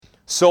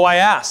So I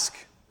ask,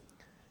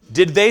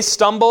 did they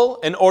stumble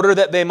in order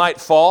that they might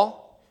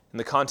fall? In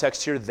the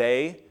context here,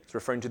 they, it's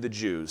referring to the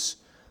Jews.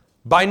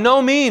 By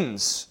no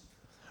means.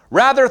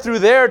 Rather, through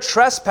their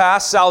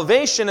trespass,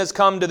 salvation has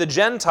come to the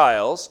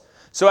Gentiles,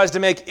 so as to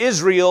make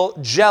Israel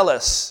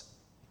jealous.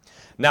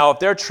 Now, if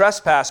their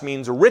trespass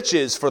means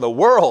riches for the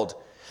world,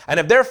 and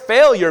if their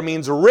failure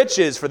means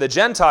riches for the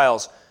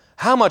Gentiles,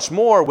 how much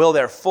more will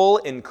their full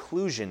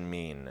inclusion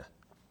mean?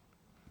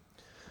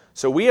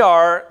 So we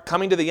are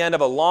coming to the end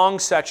of a long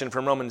section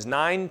from Romans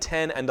 9,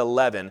 10, and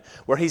 11,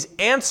 where he's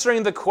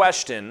answering the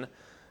question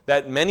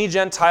that many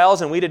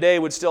Gentiles and we today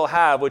would still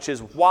have, which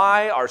is,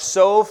 why are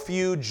so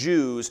few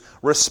Jews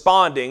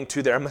responding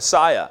to their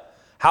Messiah?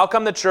 How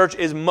come the church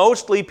is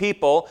mostly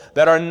people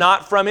that are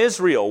not from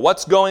Israel?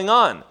 What's going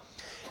on?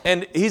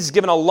 And he's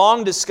given a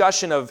long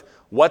discussion of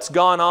what's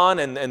gone on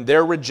and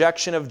their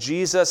rejection of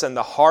Jesus and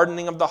the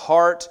hardening of the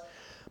heart.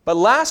 But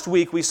last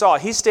week we saw,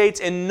 he states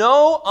in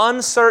no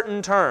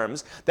uncertain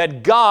terms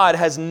that God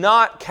has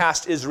not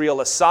cast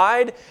Israel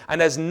aside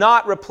and has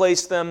not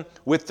replaced them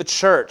with the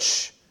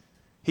church.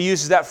 He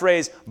uses that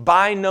phrase,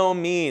 by no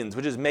means,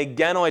 which is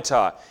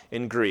megenoita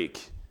in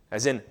Greek,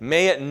 as in,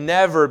 may it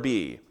never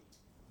be.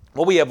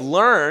 What we have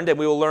learned, and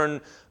we will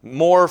learn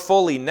more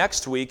fully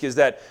next week, is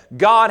that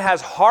God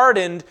has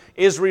hardened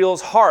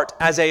Israel's heart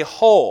as a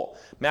whole.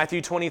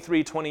 Matthew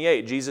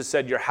 23:28, Jesus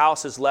said, your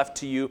house is left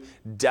to you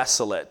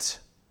desolate.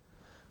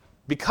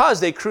 Because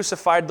they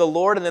crucified the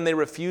Lord and then they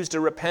refused to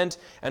repent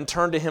and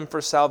turn to Him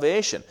for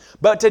salvation.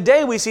 But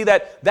today we see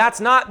that that's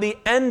not the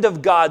end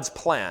of God's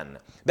plan.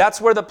 That's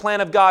where the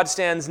plan of God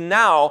stands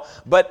now,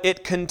 but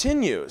it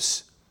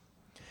continues.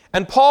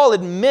 And Paul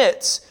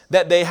admits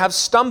that they have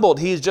stumbled.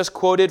 He's just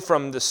quoted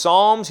from the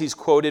Psalms, he's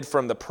quoted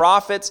from the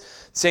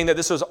prophets, saying that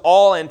this was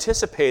all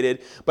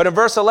anticipated. But in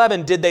verse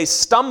 11, did they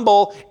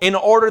stumble in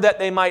order that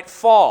they might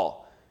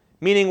fall?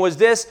 Meaning, was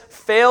this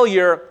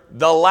failure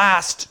the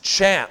last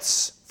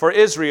chance for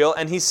Israel?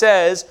 And he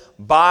says,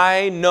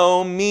 by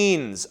no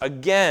means.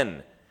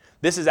 Again,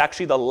 this is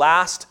actually the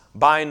last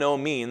by no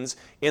means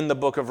in the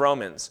book of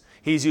Romans.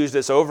 He's used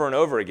this over and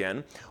over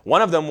again.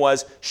 One of them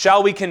was,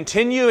 shall we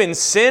continue in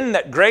sin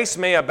that grace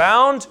may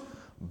abound?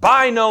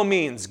 By no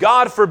means.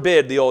 God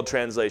forbid, the old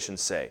translations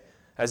say.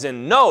 As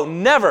in, no,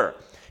 never.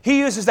 He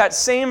uses that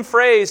same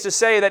phrase to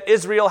say that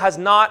Israel has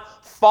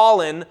not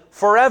fallen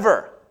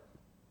forever.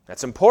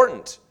 That's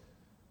important.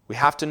 We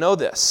have to know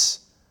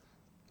this.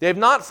 They have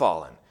not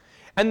fallen.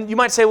 And you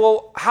might say,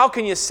 well, how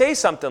can you say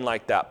something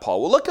like that,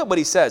 Paul? Well, look at what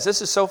he says.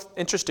 This is so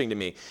interesting to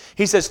me.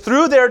 He says,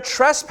 through their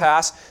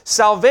trespass,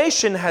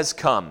 salvation has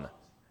come.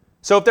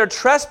 So if their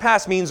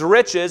trespass means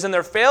riches and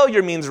their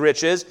failure means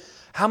riches,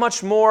 how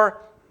much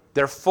more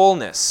their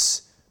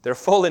fullness, their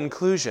full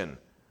inclusion?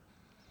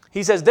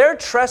 He says their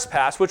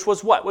trespass, which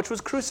was what? Which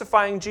was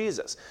crucifying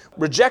Jesus,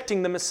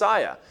 rejecting the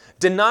Messiah,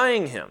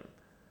 denying Him,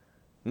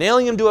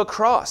 nailing Him to a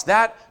cross,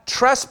 that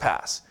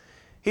trespass.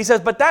 He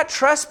says, but that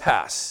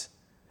trespass,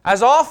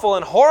 as awful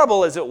and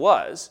horrible as it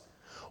was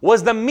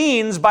the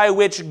means by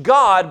which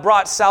God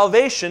brought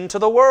salvation to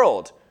the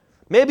world.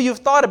 Maybe you've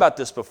thought about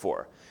this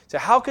before. So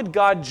how could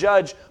God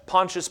judge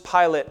Pontius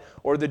Pilate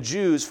or the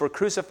Jews for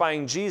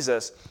crucifying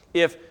Jesus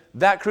if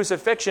that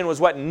crucifixion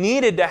was what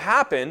needed to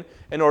happen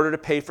in order to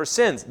pay for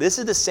sins? This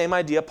is the same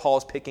idea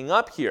Paul's picking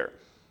up here.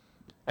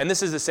 And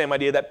this is the same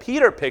idea that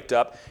Peter picked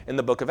up in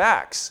the book of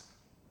Acts.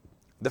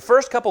 The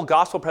first couple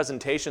gospel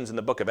presentations in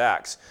the book of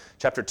Acts,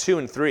 chapter 2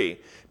 and 3,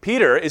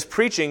 Peter is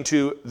preaching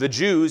to the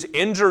Jews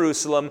in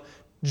Jerusalem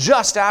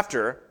just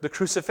after the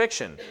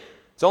crucifixion.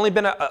 It's only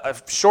been a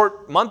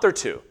short month or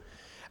two.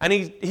 And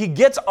he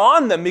gets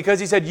on them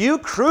because he said, you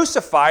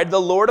crucified the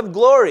Lord of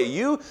glory.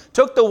 You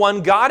took the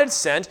one God had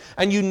sent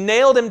and you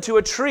nailed Him to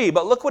a tree.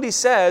 But look what he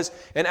says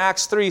in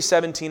Acts 3,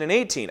 17 and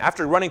 18.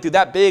 After running through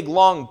that big,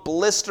 long,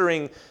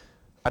 blistering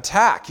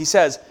attack, he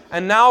says,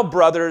 and now,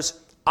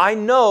 brothers, I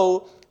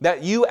know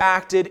that you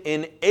acted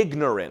in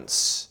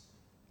ignorance,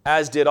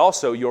 as did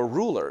also your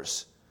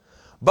rulers.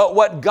 But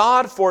what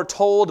God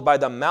foretold by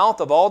the mouth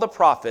of all the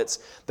prophets,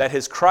 that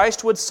His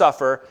Christ would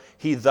suffer,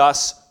 He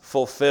thus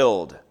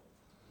fulfilled.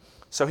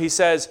 So he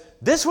says,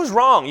 this was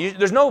wrong.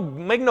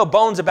 Make no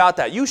bones about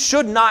that. You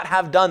should not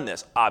have done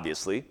this,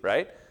 obviously,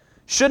 right?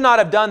 Should not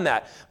have done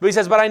that. But he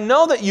says, but I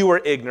know that you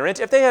were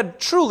ignorant. If they had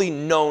truly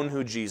known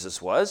who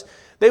Jesus was,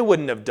 they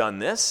wouldn't have done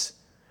this.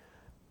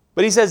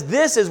 But he says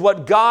this is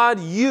what God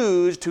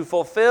used to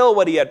fulfill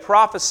what He had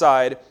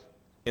prophesied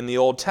in the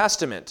Old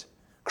Testament.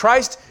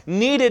 Christ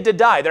needed to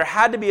die. There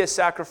had to be a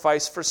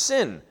sacrifice for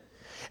sin.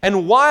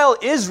 And while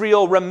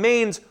Israel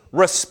remains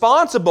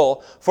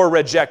responsible for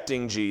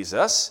rejecting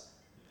Jesus,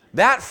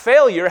 that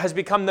failure has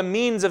become the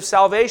means of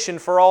salvation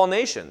for all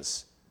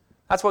nations.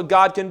 That's what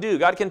God can do.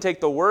 God can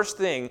take the worst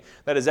thing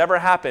that has ever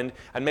happened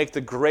and make the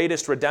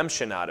greatest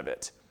redemption out of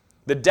it.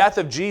 The death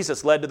of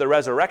Jesus led to the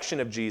resurrection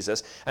of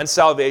Jesus and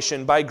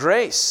salvation by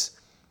grace.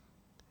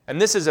 And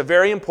this is a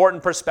very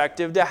important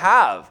perspective to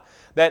have,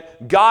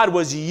 that God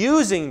was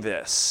using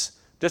this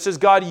just as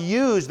God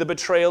used the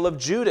betrayal of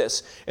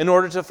Judas in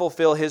order to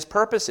fulfill his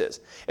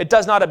purposes. It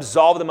does not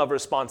absolve them of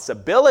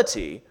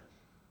responsibility,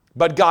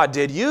 but God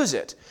did use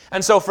it.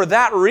 And so for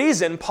that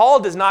reason,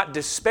 Paul does not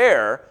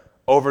despair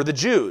over the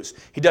Jews.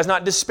 He does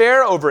not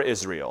despair over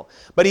Israel,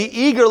 but he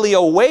eagerly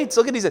awaits.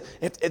 Look at these.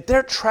 If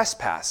their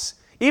trespass,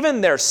 even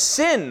their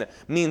sin,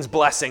 means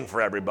blessing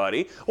for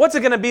everybody, what's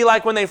it going to be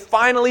like when they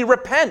finally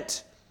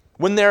repent?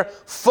 When they're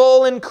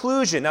full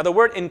inclusion. Now the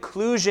word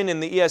inclusion in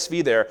the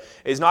ESV there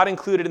is not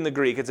included in the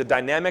Greek. It's a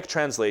dynamic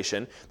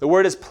translation. The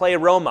word is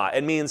pleroma.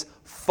 It means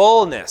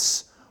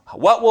fullness.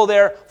 What will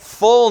their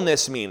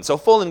fullness mean? So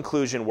full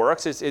inclusion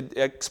works. It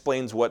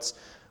explains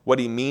what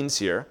he means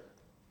here.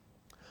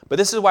 But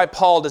this is why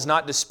Paul does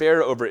not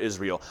despair over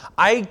Israel.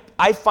 I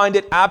find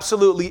it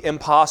absolutely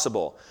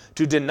impossible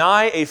to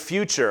deny a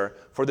future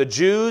for the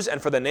Jews and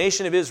for the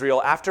nation of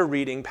Israel after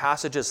reading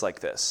passages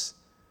like this.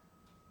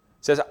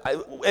 It says,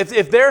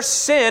 if their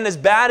sin, as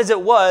bad as it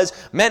was,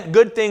 meant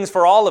good things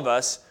for all of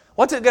us,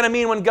 what's it going to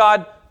mean when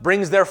God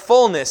brings their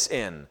fullness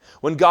in?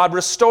 When God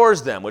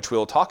restores them, which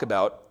we'll talk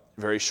about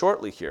very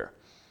shortly here.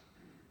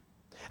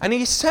 And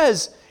he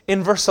says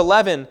in verse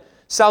 11,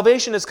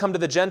 salvation has come to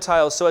the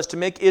Gentiles so as to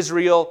make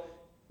Israel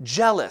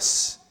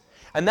jealous.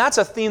 And that's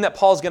a theme that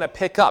Paul's going to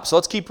pick up. So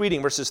let's keep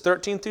reading verses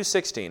 13 through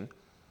 16.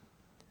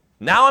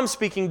 Now I'm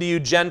speaking to you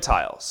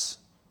Gentiles.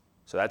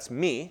 So that's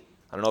me.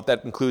 I don't know if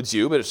that includes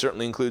you, but it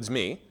certainly includes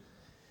me.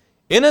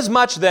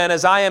 Inasmuch then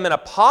as I am an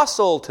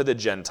apostle to the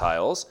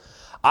Gentiles,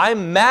 I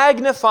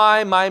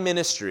magnify my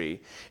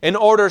ministry in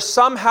order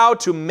somehow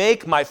to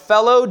make my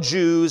fellow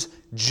Jews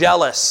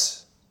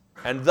jealous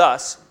and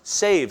thus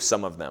save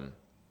some of them.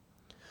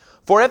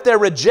 For if their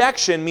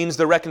rejection means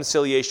the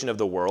reconciliation of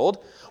the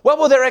world, what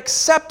will their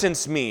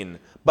acceptance mean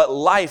but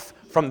life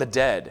from the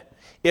dead?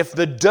 If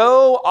the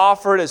dough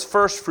offered as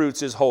first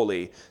fruits is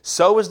holy,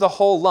 so is the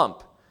whole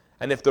lump.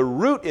 And if the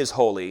root is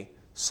holy,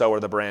 so are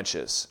the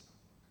branches.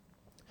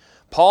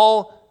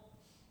 Paul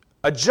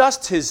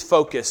adjusts his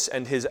focus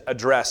and his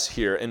address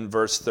here in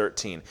verse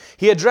 13.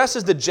 He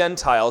addresses the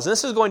Gentiles, and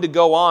this is going to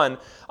go on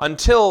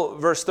until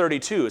verse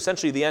 32,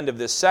 essentially the end of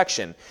this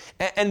section.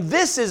 And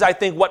this is, I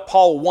think, what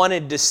Paul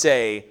wanted to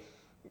say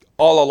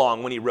all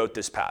along when he wrote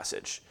this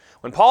passage.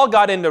 When Paul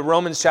got into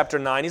Romans chapter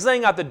 9, he's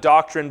laying out the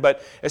doctrine,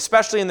 but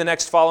especially in the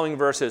next following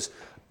verses,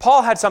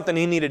 Paul had something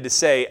he needed to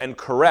say and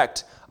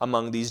correct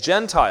among these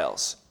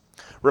Gentiles.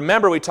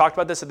 Remember, we talked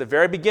about this at the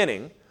very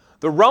beginning.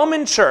 The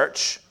Roman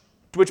church,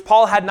 which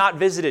Paul had not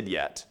visited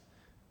yet,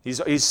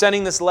 he's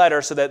sending this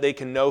letter so that they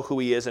can know who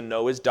he is and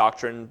know his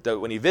doctrine, that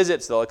when he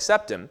visits, they'll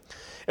accept him.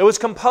 It was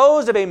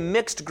composed of a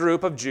mixed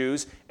group of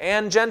Jews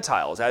and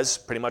Gentiles, as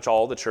pretty much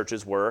all the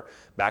churches were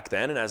back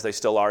then and as they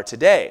still are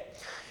today.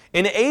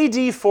 In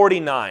AD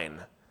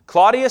 49,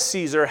 Claudius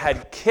Caesar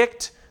had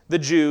kicked the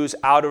Jews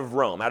out of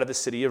Rome, out of the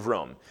city of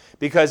Rome,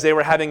 because they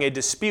were having a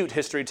dispute,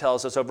 history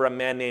tells us, over a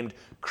man named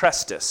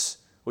Chrestus,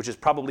 which is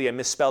probably a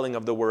misspelling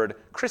of the word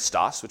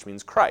Christos, which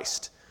means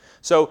Christ.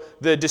 So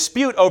the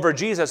dispute over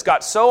Jesus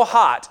got so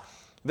hot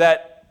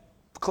that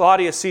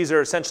Claudius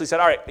Caesar essentially said,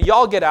 all right,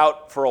 y'all get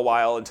out for a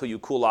while until you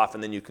cool off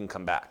and then you can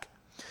come back.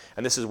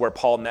 And this is where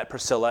Paul met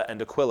Priscilla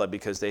and Aquila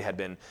because they had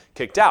been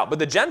kicked out. But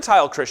the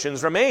Gentile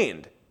Christians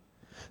remained.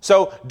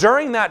 So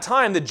during that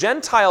time, the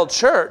Gentile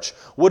church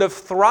would have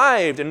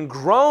thrived and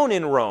grown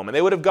in Rome, and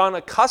they would have gone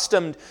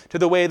accustomed to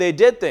the way they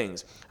did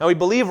things. Now, we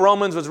believe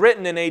Romans was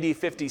written in AD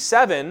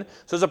 57,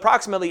 so it's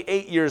approximately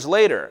 8 years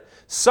later.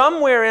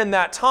 Somewhere in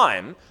that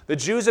time, the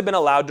Jews had been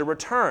allowed to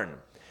return.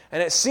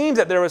 And it seems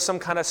that there was some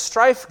kind of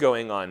strife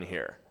going on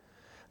here,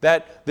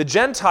 that the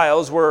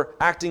Gentiles were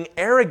acting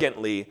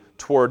arrogantly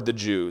toward the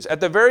Jews. At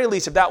the very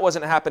least, if that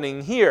wasn't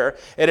happening here,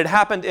 it had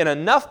happened in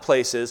enough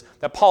places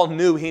that Paul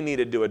knew he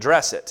needed to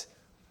address it.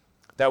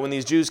 That when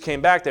these Jews came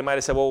back, they might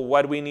have said, well,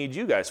 what do we need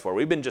you guys for?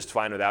 We've been just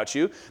fine without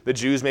you. The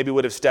Jews maybe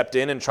would have stepped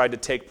in and tried to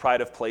take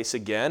pride of place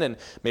again, and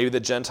maybe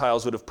the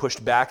Gentiles would have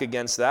pushed back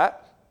against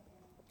that.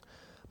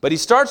 But he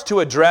starts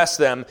to address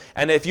them,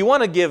 and if you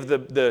want to give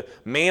the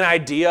main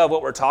idea of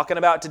what we're talking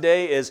about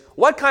today is,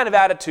 what kind of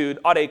attitude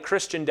ought a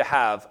Christian to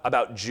have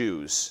about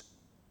Jews?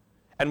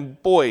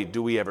 And boy,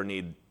 do we ever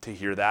need to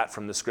hear that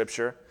from the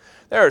Scripture.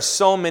 There are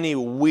so many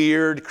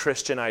weird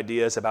Christian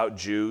ideas about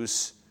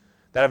Jews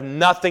that have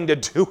nothing to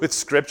do with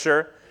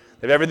Scripture.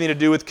 They have everything to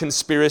do with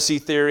conspiracy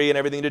theory and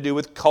everything to do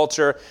with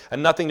culture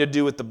and nothing to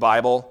do with the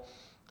Bible.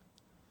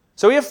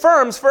 So he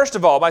affirms, first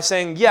of all, by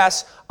saying,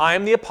 yes, I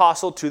am the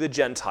apostle to the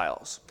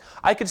Gentiles.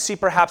 I could see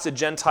perhaps a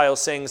Gentile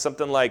saying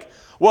something like,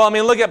 well, I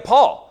mean, look at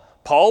Paul.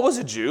 Paul was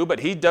a Jew, but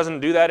he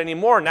doesn't do that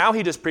anymore. Now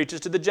he just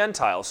preaches to the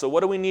Gentiles. So what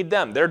do we need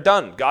them? They're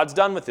done. God's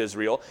done with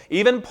Israel.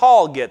 Even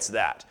Paul gets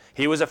that.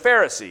 He was a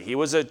Pharisee. He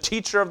was a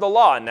teacher of the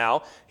law, and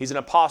now he's an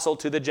apostle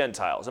to the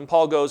Gentiles. And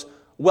Paul goes,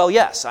 well,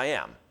 yes, I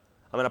am.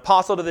 I'm an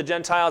apostle to the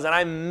Gentiles, and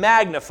I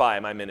magnify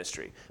my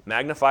ministry.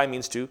 Magnify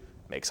means to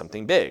make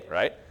something big,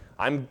 right?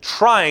 I'm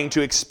trying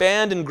to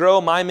expand and grow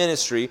my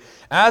ministry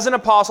as an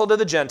apostle to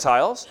the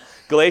Gentiles.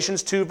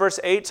 Galatians 2 verse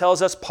 8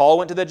 tells us Paul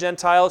went to the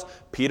Gentiles,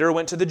 Peter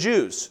went to the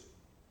Jews.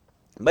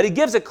 But he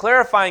gives a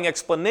clarifying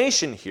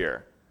explanation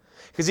here.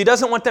 because he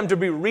doesn't want them to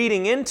be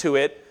reading into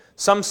it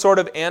some sort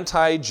of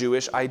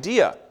anti-Jewish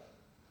idea.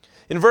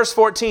 In verse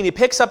 14, he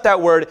picks up that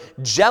word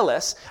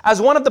jealous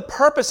as one of the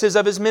purposes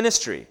of his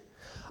ministry.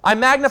 I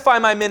magnify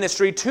my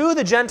ministry to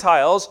the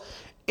Gentiles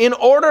in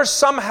order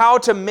somehow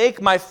to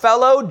make my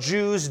fellow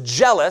Jews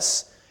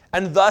jealous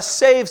and thus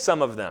save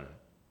some of them.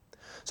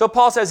 So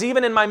Paul says,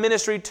 even in my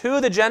ministry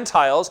to the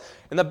Gentiles,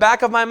 in the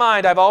back of my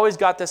mind, I've always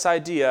got this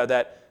idea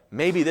that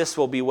maybe this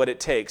will be what it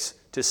takes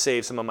to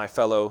save some of my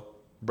fellow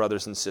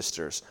brothers and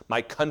sisters,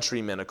 my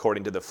countrymen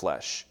according to the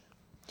flesh.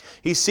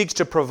 He seeks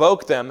to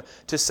provoke them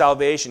to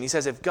salvation. He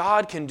says, if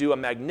God can do a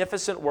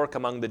magnificent work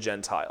among the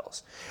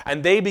Gentiles,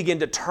 and they begin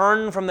to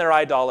turn from their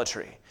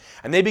idolatry,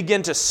 and they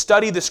begin to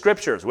study the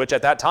Scriptures, which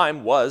at that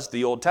time was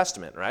the Old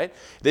Testament, right?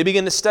 They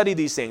begin to study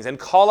these things and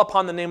call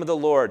upon the name of the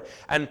Lord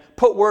and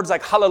put words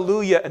like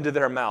hallelujah into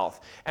their mouth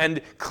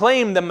and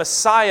claim the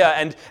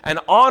Messiah and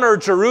honor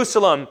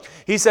Jerusalem.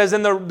 He says,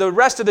 and the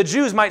rest of the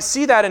Jews might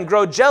see that and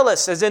grow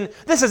jealous, as in,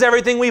 this is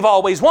everything we've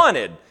always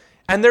wanted.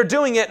 And they're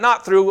doing it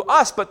not through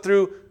us, but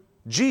through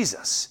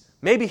Jesus.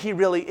 Maybe he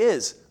really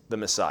is the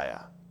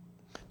Messiah.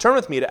 Turn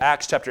with me to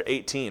Acts chapter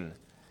 18.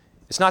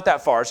 It's not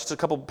that far. It's just a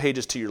couple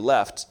pages to your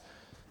left.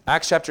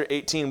 Acts chapter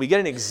 18. We get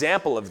an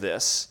example of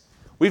this.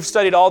 We've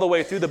studied all the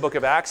way through the book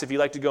of Acts. If you'd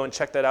like to go and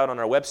check that out on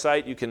our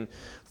website, you can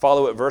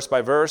follow it verse by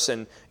verse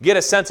and get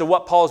a sense of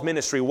what Paul's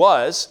ministry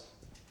was.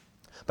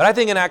 But I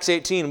think in Acts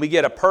 18, we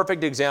get a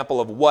perfect example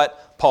of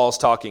what Paul's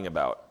talking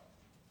about.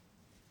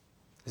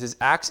 This is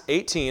Acts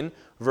 18,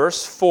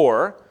 verse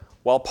 4,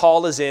 while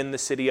Paul is in the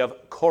city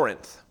of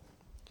Corinth.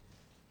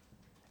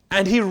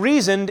 And he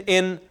reasoned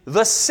in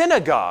the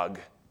synagogue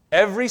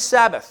every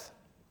Sabbath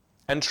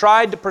and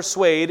tried to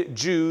persuade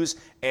Jews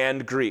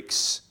and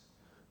Greeks.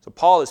 So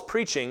Paul is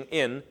preaching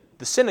in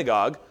the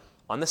synagogue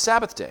on the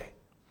Sabbath day.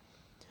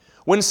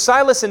 When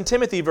Silas and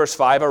Timothy, verse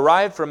 5,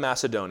 arrived from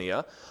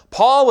Macedonia,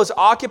 Paul was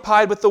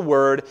occupied with the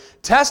word,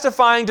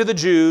 testifying to the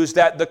Jews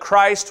that the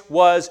Christ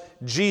was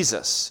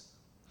Jesus.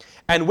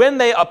 And when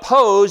they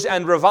opposed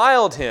and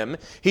reviled him,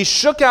 he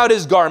shook out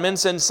his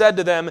garments and said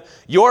to them,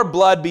 your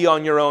blood be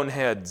on your own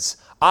heads.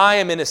 I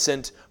am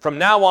innocent. From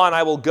now on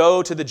I will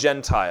go to the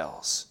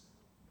Gentiles.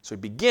 So he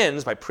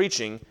begins by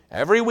preaching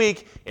every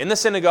week in the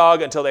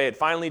synagogue until they had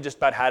finally just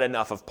about had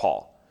enough of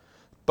Paul.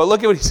 But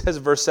look at what he says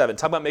in verse 7.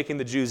 Talk about making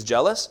the Jews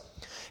jealous.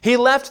 He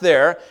left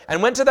there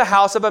and went to the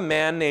house of a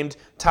man named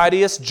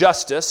Titius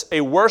Justus,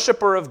 a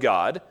worshiper of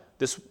God.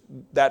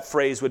 That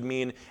phrase would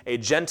mean a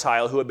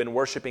Gentile who had been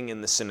worshiping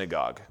in the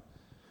synagogue.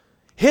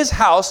 His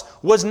house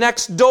was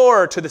next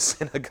door to the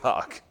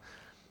synagogue.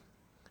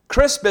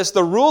 Crispus,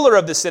 the ruler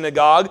of the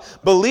synagogue,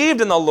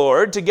 believed in the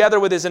Lord together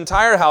with his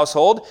entire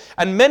household,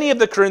 and many of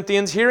the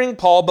Corinthians, hearing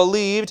Paul,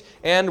 believed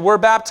and were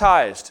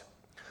baptized.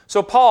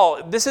 So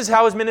Paul, this is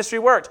how his ministry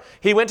worked.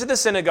 He went to the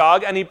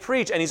synagogue and he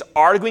preached, and he's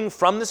arguing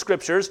from the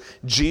Scriptures,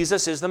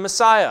 Jesus is the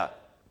Messiah.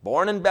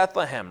 Born in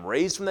Bethlehem,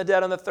 raised from the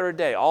dead on the third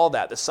day, all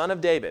that, the son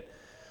of David.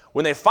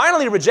 When they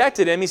finally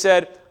rejected him, he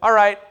said, all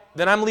right,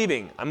 then I'm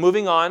leaving. I'm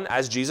moving on.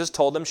 As Jesus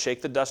told them,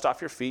 shake the dust off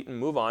your feet and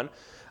move on.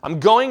 I'm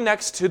going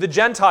next to the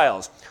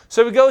Gentiles.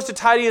 So he goes to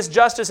Titius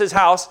Justus's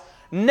house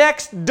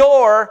next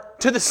door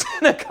to the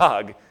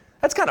synagogue.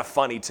 That's kind of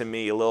funny to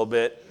me a little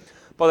bit.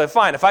 But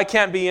fine, if I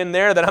can't be in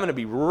there, then I'm going to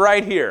be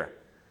right here.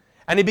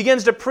 And he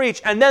begins to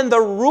preach, and then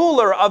the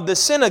ruler of the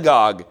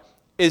synagogue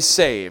is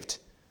saved.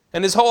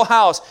 And his whole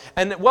house.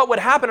 And what would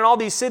happen in all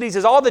these cities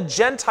is all the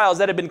Gentiles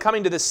that had been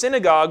coming to the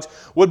synagogues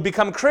would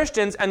become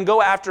Christians and go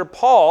after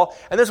Paul.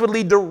 And this would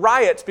lead to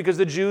riots because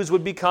the Jews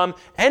would become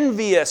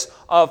envious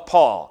of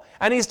Paul.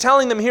 And he's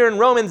telling them here in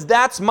Romans,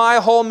 that's my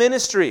whole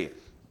ministry.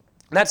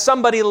 That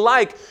somebody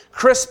like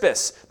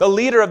Crispus, the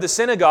leader of the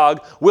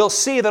synagogue, will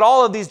see that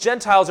all of these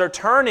Gentiles are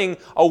turning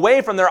away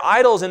from their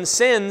idols and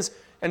sins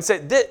and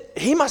say,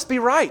 he must be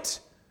right.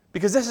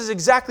 Because this is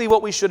exactly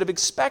what we should have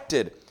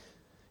expected.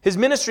 His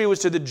ministry was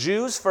to the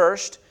Jews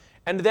first,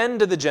 and then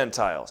to the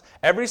Gentiles.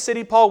 Every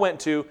city Paul went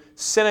to,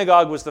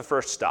 synagogue was the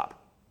first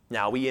stop.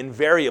 Now, he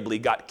invariably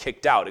got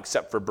kicked out,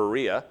 except for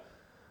Berea,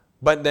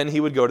 but then he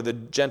would go to the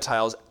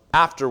Gentiles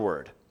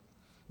afterward,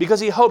 because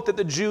he hoped that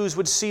the Jews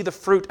would see the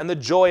fruit and the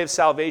joy of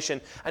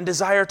salvation and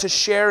desire to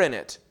share in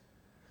it.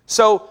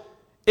 So,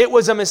 it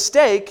was a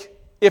mistake,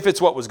 if it's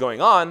what was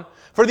going on,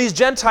 for these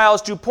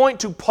Gentiles to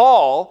point to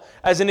Paul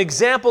as an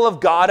example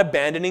of God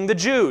abandoning the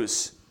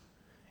Jews.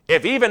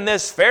 If even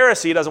this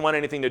Pharisee doesn't want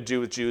anything to do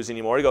with Jews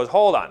anymore, he goes,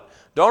 hold on,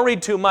 don't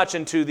read too much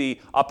into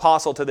the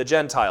apostle to the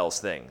Gentiles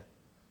thing.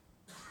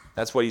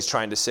 That's what he's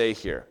trying to say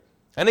here.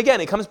 And again,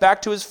 he comes back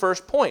to his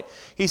first point.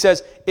 He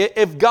says,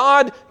 if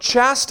God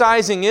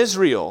chastising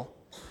Israel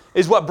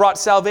is what brought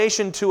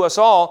salvation to us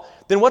all,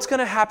 then what's going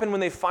to happen when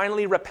they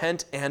finally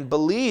repent and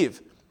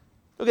believe?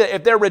 Look at it.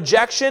 If their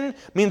rejection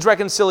means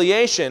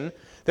reconciliation,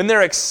 then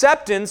their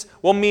acceptance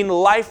will mean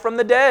life from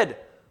the dead.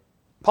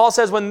 Paul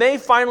says when they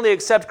finally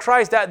accept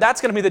Christ,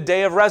 that's going to be the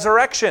day of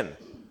resurrection.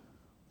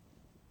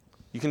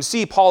 You can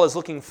see Paul is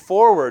looking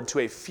forward to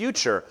a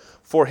future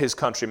for his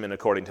countrymen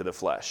according to the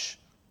flesh.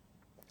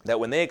 That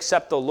when they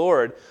accept the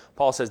Lord,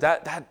 Paul says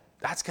that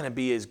that's going to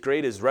be as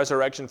great as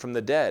resurrection from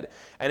the dead.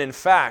 And in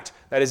fact,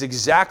 that is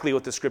exactly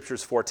what the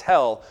Scriptures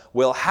foretell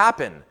will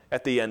happen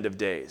at the end of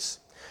days.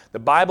 The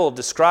Bible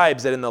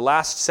describes that in the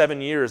last 7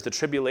 years, the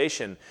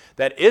tribulation,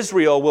 that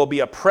Israel will be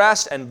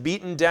oppressed and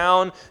beaten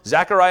down.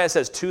 Zechariah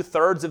says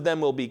 2/3 of them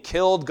will be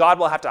killed. God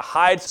will have to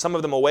hide some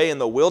of them away in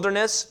the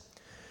wilderness.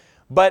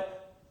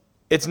 But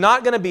it's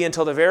not going to be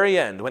until the very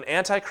end, when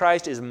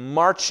Antichrist is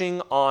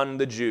marching on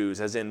the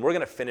Jews, as in, we're going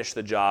to finish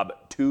the job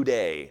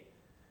today,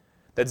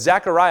 that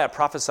Zechariah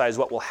prophesies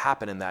what will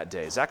happen in that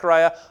day.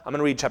 Zechariah, I'm going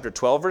to read chapter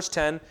 12, verse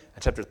 10,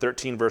 and chapter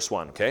 13, verse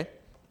 1, okay?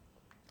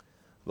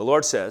 The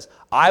Lord says,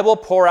 I will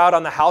pour out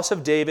on the house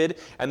of David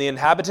and the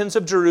inhabitants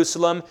of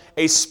Jerusalem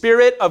a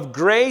spirit of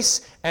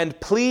grace and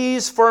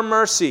pleas for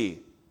mercy,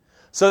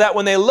 so that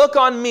when they look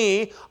on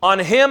me, on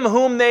him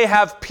whom they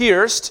have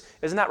pierced.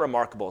 Isn't that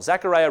remarkable?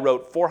 Zechariah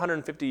wrote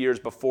 450 years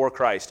before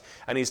Christ,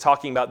 and he's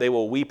talking about they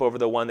will weep over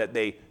the one that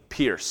they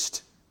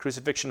pierced.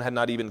 Crucifixion had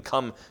not even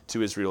come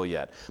to Israel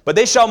yet. But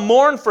they shall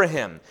mourn for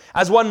him,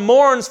 as one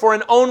mourns for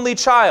an only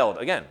child.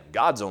 Again,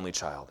 God's only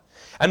child.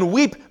 And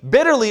weep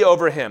bitterly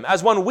over him,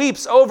 as one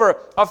weeps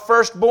over a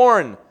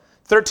firstborn.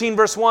 13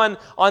 verse 1,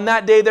 on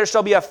that day there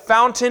shall be a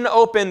fountain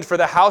opened for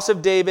the house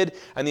of David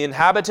and the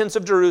inhabitants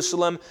of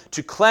Jerusalem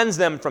to cleanse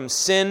them from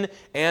sin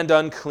and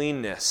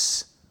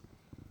uncleanness.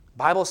 The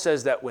Bible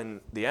says that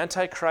when the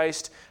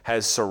Antichrist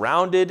has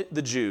surrounded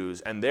the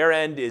Jews and their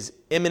end is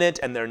imminent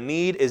and their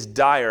need is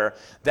dire,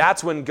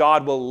 that's when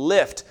God will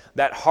lift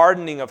that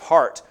hardening of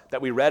heart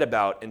that we read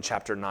about in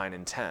chapter 9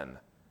 and 10.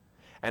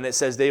 And it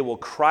says they will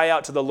cry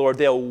out to the Lord.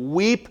 They'll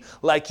weep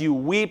like you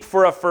weep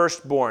for a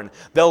firstborn.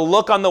 They'll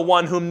look on the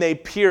one whom they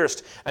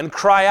pierced and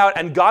cry out,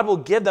 and God will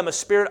give them a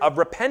spirit of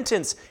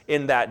repentance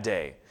in that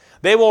day.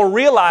 They will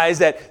realize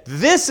that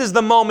this is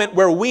the moment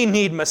where we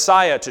need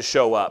Messiah to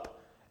show up,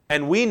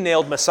 and we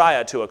nailed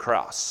Messiah to a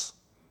cross.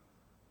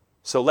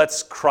 So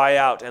let's cry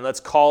out and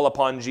let's call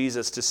upon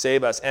Jesus to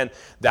save us. And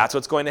that's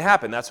what's going to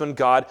happen. That's when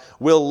God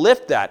will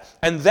lift that.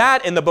 And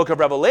that in the book of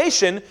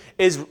Revelation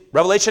is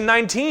Revelation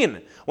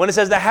 19, when it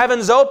says the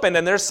heavens opened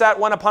and there sat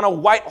one upon a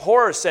white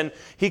horse and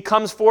he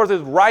comes forth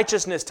with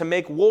righteousness to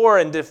make war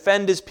and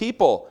defend his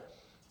people.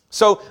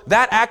 So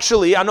that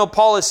actually, I know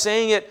Paul is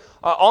saying it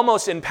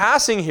almost in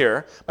passing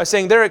here by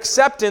saying their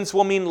acceptance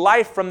will mean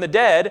life from the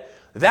dead.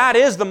 That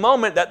is the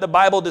moment that the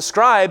Bible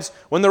describes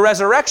when the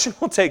resurrection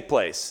will take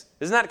place.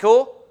 Isn't that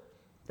cool?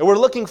 And we're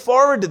looking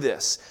forward to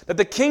this, that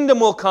the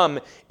kingdom will come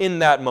in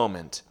that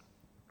moment.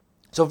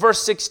 So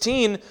verse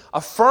 16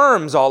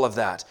 affirms all of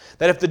that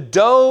if the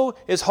dough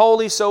is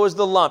holy, so is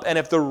the lump. And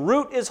if the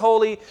root is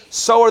holy,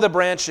 so are the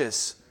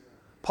branches.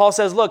 Paul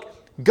says, look,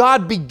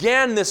 God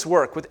began this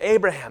work with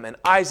Abraham and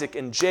Isaac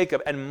and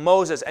Jacob and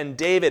Moses and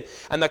David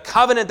and the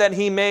covenant that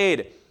he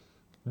made.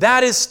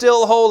 That is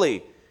still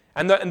holy.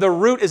 And the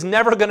root is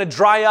never going to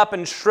dry up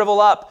and shrivel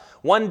up.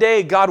 One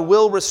day, God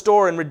will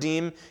restore and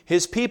redeem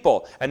his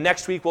people. And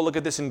next week, we'll look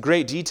at this in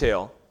great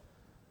detail.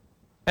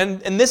 And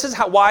this is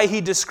why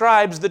he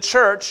describes the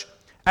church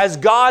as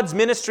God's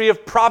ministry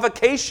of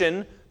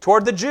provocation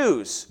toward the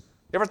Jews.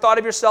 You ever thought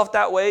of yourself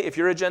that way if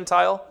you're a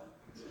Gentile?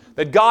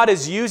 That God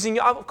is using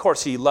you. Of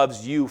course, he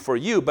loves you for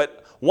you.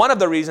 But one of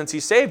the reasons he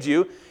saved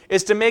you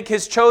is to make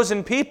his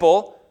chosen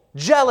people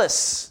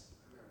jealous.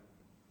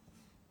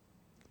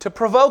 To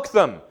provoke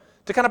them.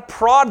 To kind of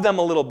prod them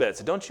a little bit.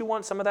 So don't you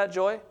want some of that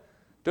joy?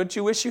 Don't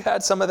you wish you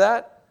had some of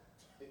that?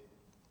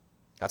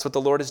 That's what the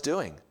Lord is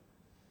doing.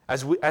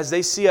 As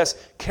they see us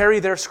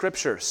carry their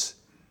scriptures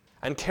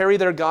and carry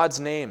their God's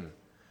name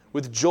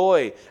with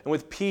joy and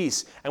with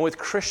peace and with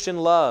Christian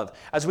love,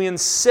 as we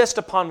insist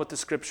upon what the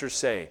scriptures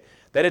say,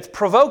 that it's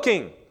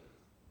provoking.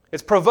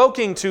 It's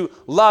provoking to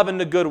love and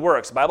to good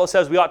works. The Bible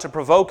says we ought to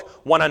provoke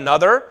one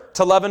another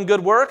to love and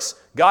good works.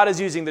 God is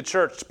using the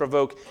church to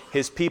provoke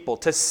his people,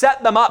 to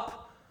set them up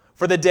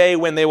for the day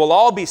when they will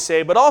all be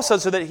saved, but also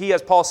so that he,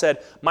 as Paul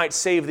said, might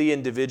save the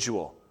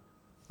individual.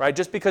 Right?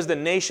 Just because the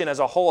nation as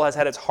a whole has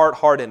had its heart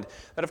hardened,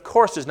 that of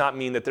course does not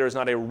mean that there is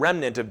not a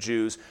remnant of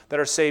Jews that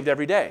are saved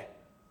every day.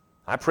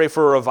 I pray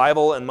for a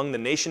revival among the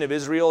nation of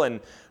Israel and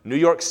New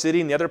York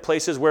City and the other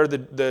places where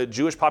the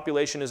Jewish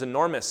population is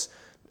enormous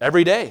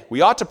every day.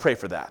 We ought to pray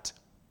for that.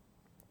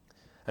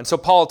 And so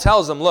Paul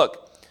tells them,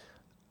 look,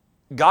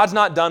 God's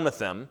not done with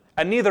them,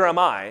 and neither am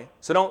I,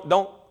 so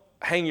don't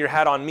hang your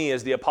hat on me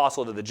as the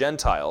apostle to the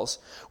Gentiles.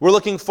 We're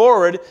looking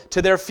forward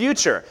to their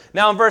future.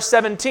 Now in verse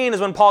 17 is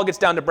when Paul gets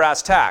down to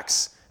brass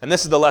tacks. And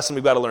this is the lesson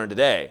we've got to learn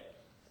today.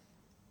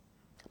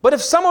 But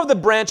if some of the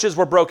branches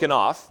were broken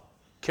off,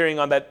 carrying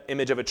on that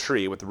image of a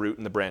tree with the root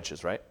and the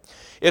branches, right?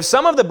 If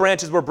some of the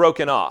branches were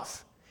broken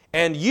off,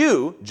 and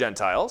you,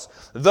 Gentiles,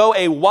 though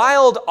a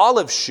wild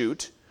olive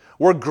shoot,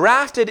 were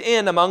grafted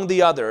in among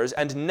the others,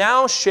 and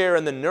now share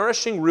in the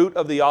nourishing root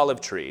of the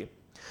olive tree,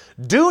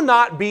 do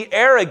not be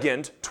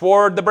arrogant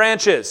toward the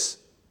branches.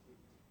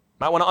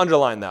 Might want to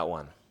underline that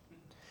one.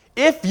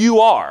 If you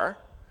are,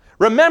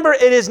 remember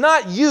it is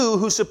not you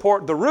who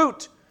support the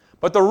root,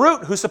 but the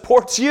root who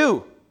supports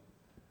you.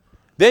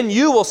 Then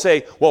you will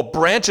say, well,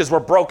 branches were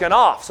broken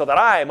off so that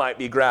I might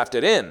be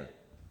grafted in.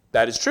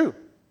 That is true.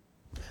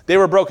 They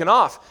were broken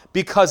off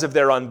because of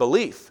their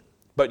unbelief,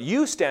 but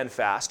you stand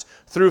fast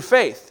through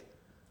faith.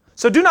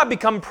 So do not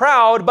become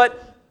proud,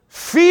 but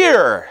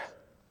fear.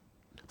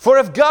 For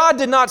if God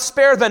did not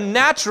spare the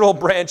natural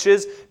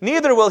branches,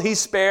 neither will he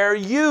spare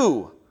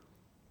you.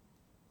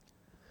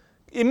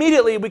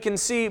 Immediately we can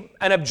see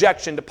an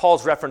objection to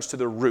Paul's reference to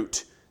the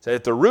root. So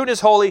if the root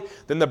is holy,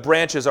 then the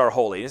branches are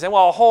holy. You say,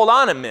 well, hold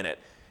on a minute.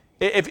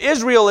 If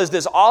Israel is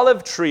this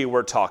olive tree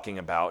we're talking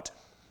about,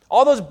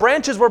 all those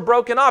branches were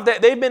broken off.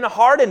 They've been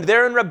hardened.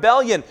 They're in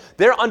rebellion.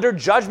 They're under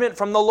judgment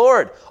from the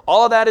Lord.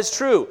 All of that is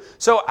true.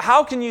 So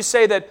how can you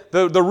say that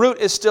the root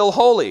is still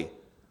holy?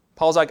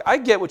 Paul's like, I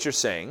get what you're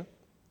saying,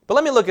 but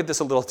let me look at this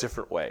a little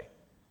different way.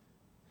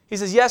 He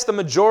says, yes, the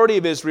majority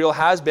of Israel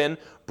has been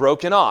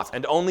broken off,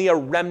 and only a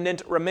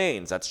remnant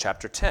remains. That's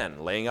chapter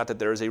 10, laying out that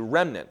there is a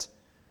remnant.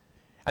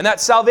 And that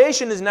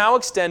salvation is now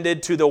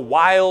extended to the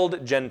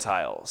wild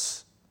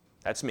Gentiles.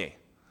 That's me.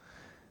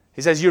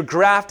 He says, you're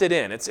grafted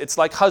in. It's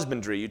like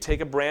husbandry. You take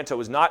a branch that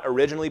was not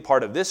originally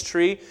part of this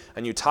tree,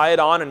 and you tie it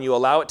on, and you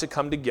allow it to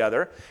come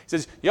together. He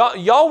says,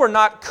 y'all were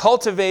not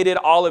cultivated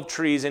olive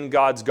trees in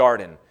God's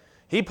garden.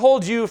 He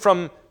pulled you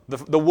from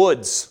the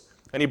woods,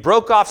 and he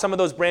broke off some of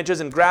those branches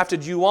and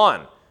grafted you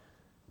on.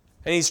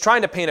 And he's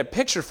trying to paint a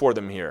picture for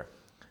them here.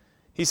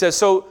 He says,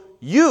 so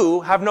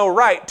you have no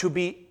right to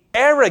be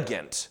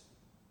arrogant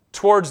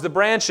towards the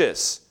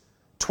branches,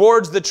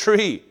 towards the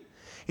tree.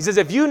 He says,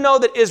 if you know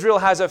that Israel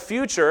has a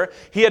future,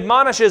 he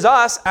admonishes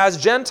us as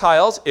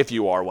Gentiles, if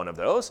you are one of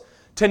those,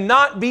 to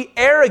not be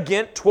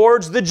arrogant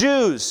towards the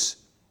Jews.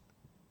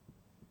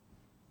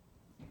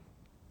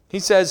 He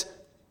says,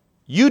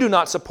 you do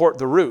not support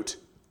the root,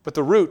 but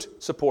the root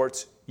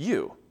supports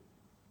you.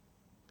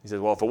 He says,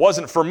 well, if it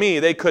wasn't for me,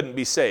 they couldn't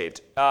be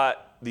saved.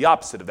 The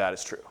opposite of that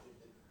is true.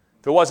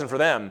 If it wasn't for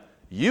them,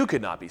 you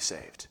could not be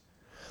saved.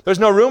 There's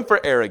no room for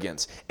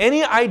arrogance.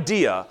 Any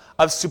idea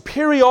of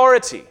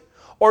superiority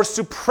or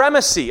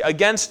supremacy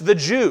against the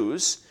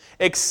Jews,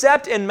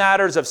 except in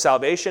matters of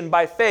salvation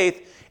by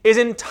faith, is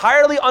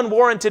entirely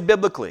unwarranted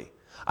biblically.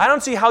 I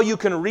don't see how you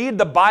can read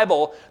the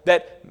Bible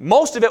that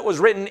most of it was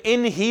written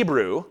in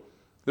Hebrew,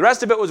 the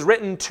rest of it was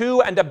written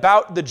to and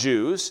about the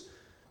Jews,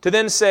 to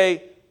then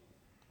say,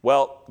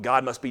 well,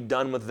 God must be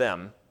done with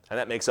them, and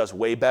that makes us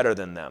way better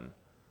than them.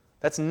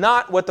 That's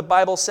not what the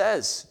Bible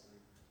says.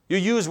 You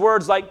use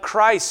words like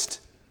Christ,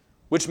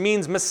 which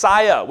means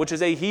Messiah, which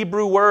is a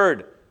Hebrew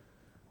word.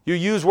 You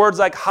use words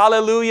like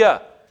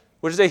hallelujah,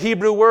 which is a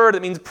Hebrew word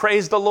that means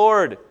praise the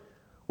Lord.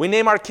 We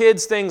name our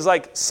kids things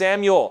like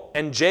Samuel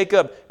and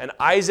Jacob and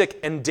Isaac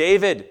and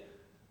David.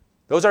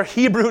 Those are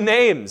Hebrew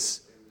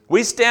names.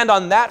 We stand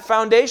on that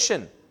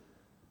foundation.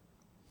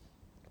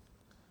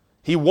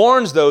 He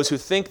warns those who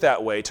think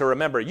that way to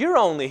remember, you're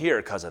only here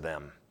because of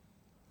them.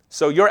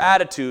 So your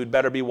attitude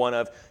better be one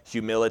of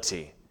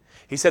humility.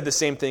 He said the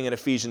same thing in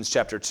Ephesians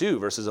chapter 2,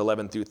 verses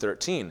 11 through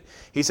 13.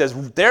 He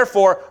says,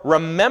 therefore,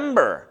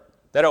 remember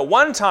that at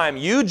one time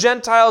you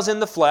Gentiles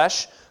in the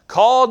flesh,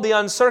 called the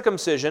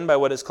uncircumcision by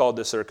what is called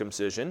the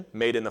circumcision,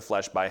 made in the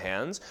flesh by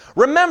hands.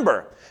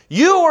 Remember,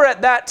 you were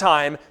at that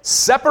time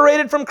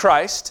separated from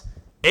Christ,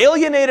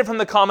 alienated from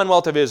the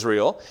commonwealth of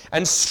Israel,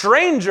 and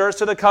strangers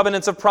to the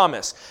covenants of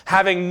promise,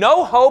 having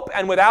no hope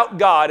and without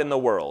God in the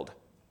world.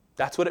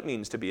 That's what it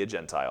means to be a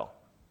Gentile.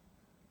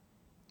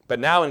 But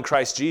now in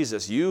Christ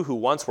Jesus, you who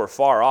once were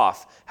far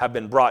off have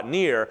been brought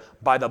near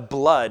by the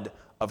blood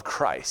of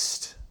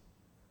Christ.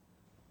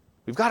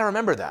 We've got to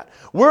remember that.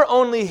 We're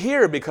only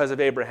here because of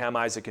Abraham,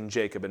 Isaac, and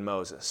Jacob and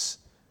Moses.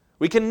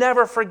 We can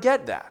never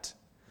forget that.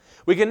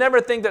 We can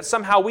never think that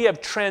somehow we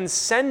have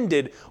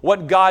transcended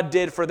what God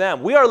did for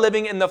them. We are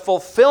living in the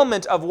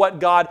fulfillment of what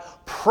God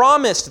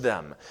promised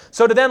them.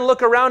 So to then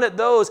look around at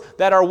those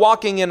that are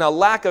walking in a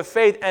lack of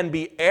faith and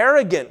be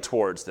arrogant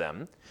towards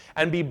them,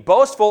 and be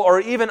boastful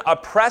or even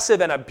oppressive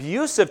and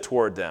abusive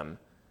toward them,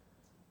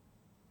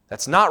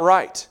 that's not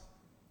right.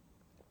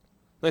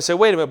 They say,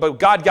 wait a minute, but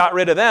God got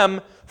rid of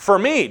them for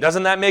me.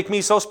 Doesn't that make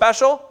me so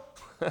special?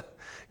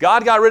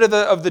 God got rid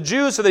of the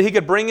Jews so that he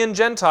could bring in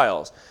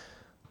Gentiles.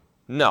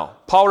 No.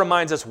 Paul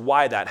reminds us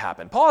why that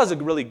happened. Paul has a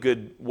really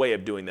good way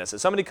of doing this. If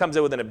somebody comes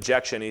in with an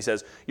objection, he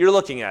says, you're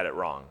looking at it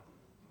wrong.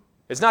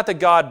 It's not that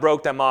God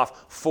broke them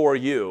off for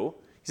you.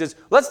 He says,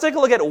 let's take a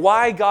look at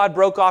why God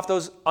broke off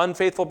those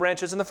unfaithful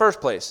branches in the first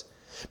place.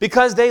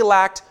 Because they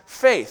lacked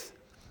faith.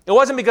 It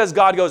wasn't because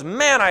God goes,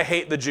 man, I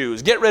hate the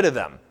Jews, get rid of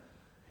them.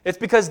 It's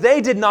because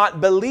they did not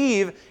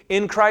believe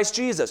in Christ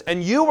Jesus.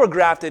 And you were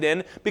grafted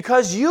in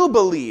because you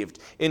believed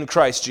in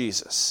Christ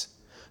Jesus.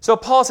 So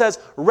Paul says,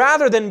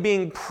 rather than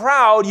being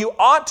proud, you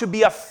ought to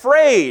be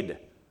afraid.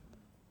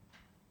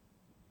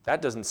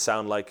 That doesn't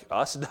sound like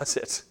us, does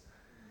it?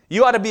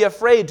 You ought to be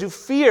afraid, to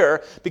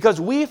fear, because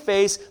we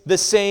face the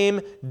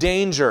same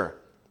danger.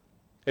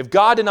 If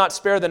God did not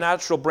spare the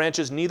natural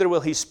branches, neither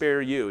will he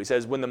spare you. He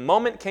says, when the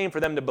moment came for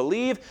them to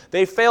believe,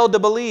 they failed to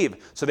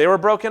believe, so they were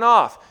broken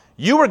off.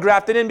 You were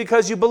grafted in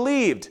because you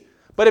believed.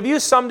 But if you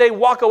someday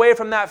walk away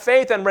from that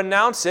faith and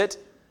renounce it,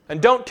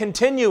 and don't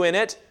continue in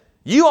it,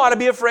 you ought to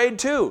be afraid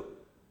too.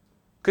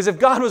 Because if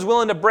God was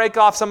willing to break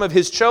off some of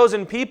his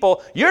chosen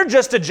people, you're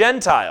just a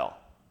Gentile.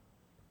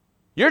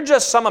 You're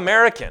just some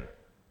American.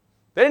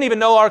 They didn't even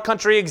know our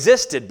country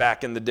existed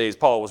back in the days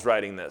Paul was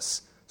writing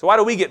this. So why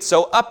do we get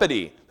so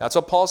uppity? That's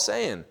what Paul's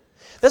saying.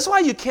 That's why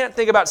you can't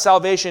think about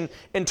salvation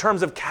in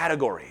terms of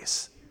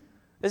categories.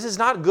 This is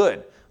not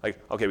good. Like,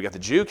 okay, we got the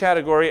Jew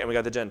category and we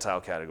got the Gentile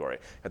category.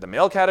 We got the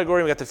male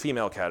category and we got the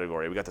female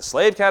category. We got the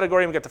slave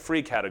category and we got the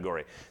free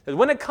category. Because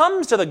when it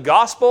comes to the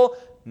gospel,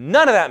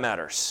 none of that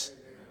matters.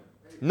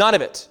 None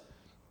of it.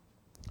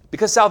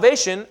 Because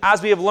salvation,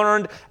 as we have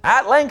learned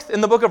at length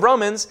in the book of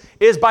Romans,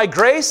 is by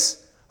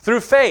grace through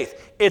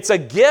faith. It's a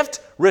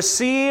gift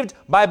received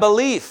by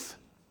belief.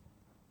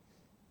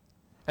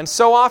 And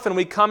so often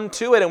we come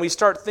to it and we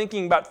start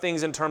thinking about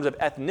things in terms of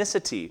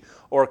ethnicity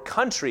or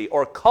country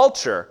or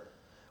culture.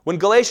 When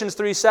Galatians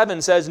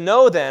 3:7 says,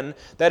 "Know then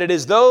that it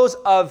is those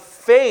of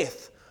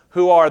faith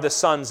who are the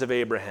sons of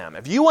Abraham."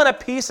 If you want a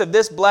piece of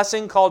this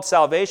blessing called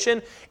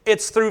salvation,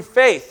 it's through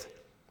faith,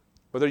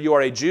 whether you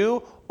are a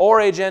Jew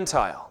or a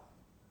Gentile.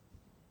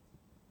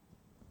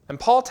 And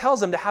Paul tells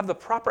them to have the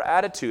proper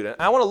attitude. And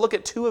I want to look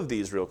at two of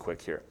these real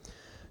quick here.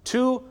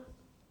 Two,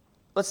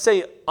 let's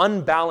say,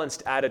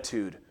 unbalanced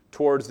attitude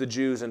towards the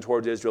Jews and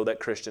towards Israel that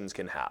Christians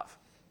can have.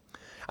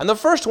 And the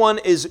first one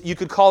is, you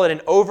could call it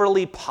an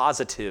overly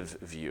positive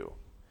view.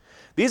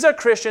 These are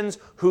Christians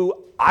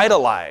who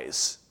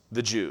idolize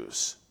the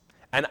Jews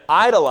and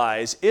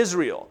idolize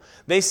Israel.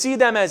 They see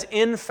them as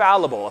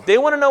infallible. If they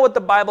want to know what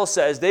the Bible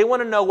says, they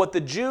want to know what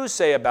the Jews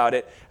say about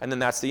it, and then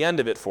that's the end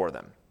of it for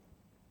them.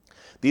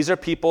 These are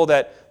people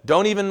that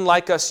don't even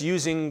like us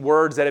using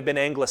words that have been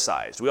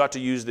anglicized. We ought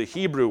to use the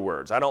Hebrew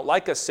words. I don't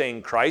like us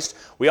saying Christ.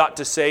 We ought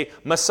to say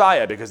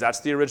Messiah because that's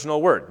the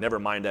original word. Never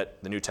mind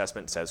that the New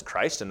Testament says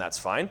Christ, and that's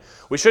fine.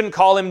 We shouldn't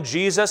call him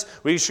Jesus.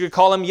 We should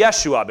call him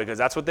Yeshua because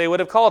that's what they would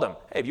have called him.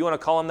 Hey, if you want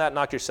to call him that,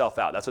 knock yourself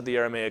out. That's what the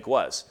Aramaic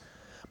was.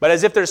 But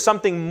as if there's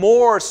something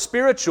more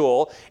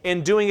spiritual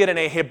in doing it in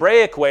a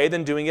Hebraic way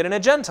than doing it in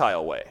a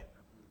Gentile way,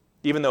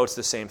 even though it's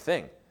the same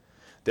thing.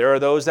 There are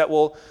those that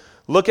will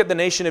look at the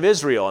nation of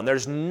Israel, and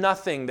there's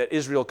nothing that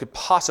Israel could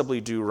possibly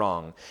do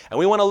wrong. And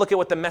we want to look at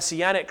what the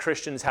Messianic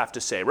Christians have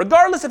to say,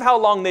 regardless of how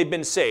long they've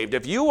been saved.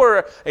 If you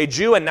were a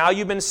Jew and now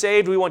you've been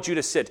saved, we want you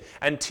to sit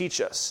and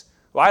teach us.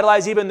 We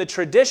idolize even the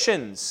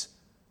traditions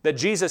that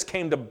Jesus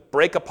came to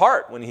break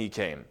apart when he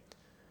came.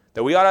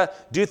 That we ought to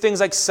do things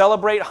like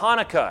celebrate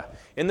Hanukkah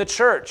in the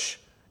church.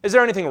 Is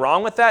there anything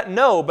wrong with that?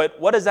 No, but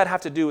what does that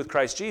have to do with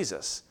Christ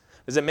Jesus?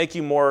 Does it make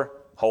you more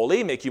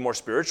holy, make you more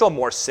spiritual,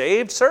 more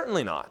saved?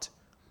 Certainly not.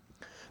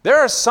 There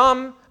are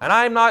some, and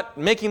I'm not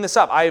making this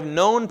up, I have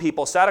known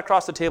people, sat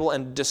across the table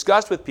and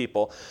discussed with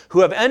people who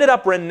have ended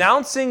up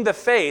renouncing the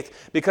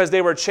faith because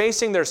they were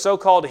chasing their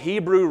so-called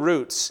Hebrew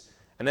roots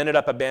and ended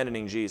up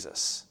abandoning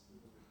Jesus.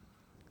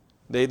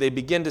 They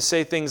begin to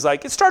say things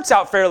like, it starts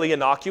out fairly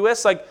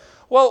innocuous, like,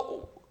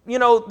 well, you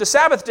know, the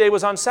Sabbath day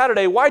was on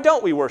Saturday, why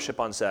don't we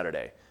worship on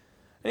Saturday?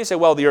 And you say,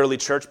 well, the early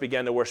church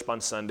began to worship on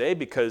Sunday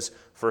because,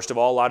 first of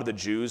all, a lot of the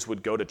Jews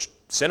would go to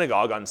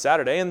synagogue on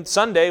Saturday, and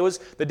Sunday was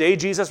the day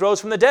Jesus rose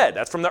from the dead.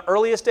 That's from the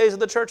earliest days of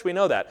the church. We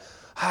know that.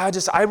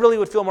 I really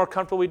would feel more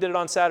comfortable we did it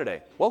on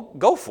Saturday. Well,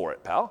 go for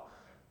it, pal.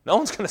 No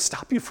one's going to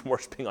stop you from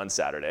worshiping on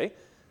Saturday.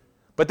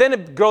 But then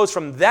it goes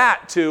from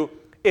that to,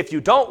 if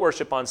you don't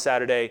worship on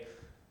Saturday,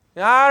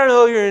 I don't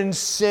know, you're in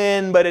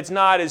sin, but it's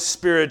not as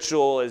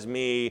spiritual as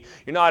me.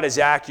 You're not as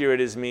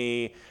accurate as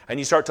me. And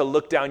you start to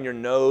look down your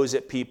nose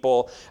at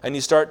people, and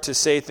you start to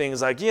say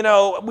things like, you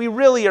know, we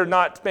really are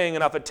not paying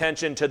enough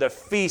attention to the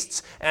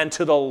feasts and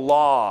to the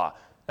law.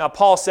 Now,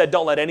 Paul said,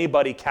 don't let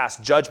anybody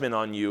cast judgment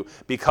on you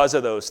because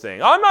of those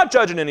things. I'm not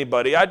judging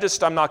anybody.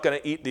 I'm not going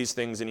to eat these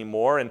things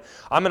anymore, and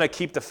I'm going to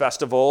keep the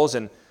festivals,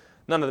 and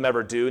none of them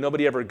ever do.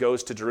 Nobody ever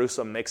goes to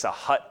Jerusalem, makes a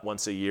hut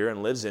once a year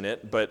and lives in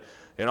it, but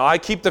you know, I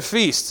keep the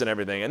feasts and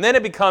everything. And then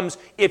it becomes,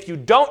 if you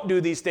don't do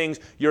these things,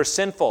 you're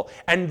sinful.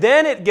 And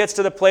then it gets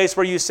to the place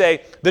where you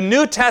say, the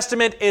New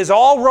Testament is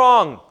all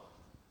wrong.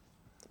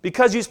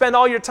 Because you spend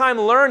all your time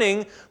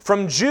learning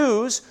from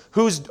Jews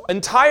whose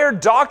entire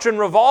doctrine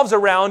revolves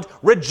around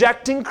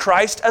rejecting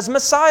Christ as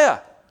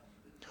Messiah.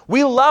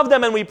 We love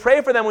them and we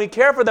pray for them, we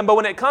care for them, but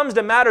when it comes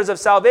to matters of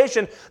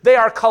salvation, they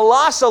are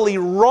colossally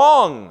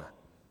wrong.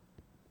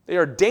 They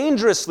are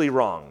dangerously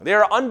wrong. They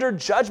are under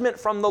judgment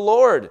from the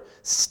Lord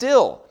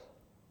still.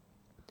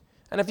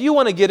 And if you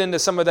want to get into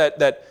some of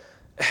that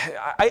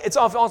it's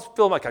almost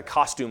feel like a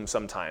costume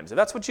sometimes. If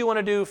that's what you want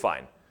to do,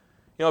 fine.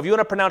 You know, if you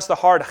want to pronounce the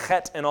hard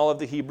chet in all of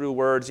the Hebrew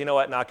words, you know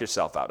what? Knock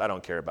yourself out. I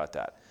don't care about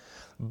that.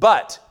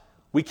 But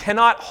we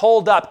cannot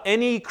hold up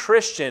any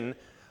Christian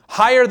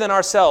higher than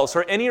ourselves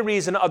for any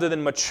reason other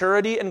than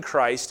maturity in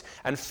Christ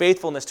and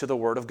faithfulness to the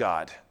Word of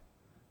God.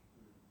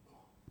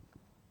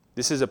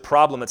 This is a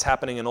problem that's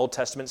happening in Old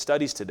Testament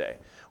studies today,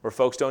 where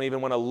folks don't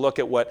even want to look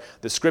at what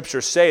the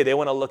Scriptures say. They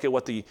want to look at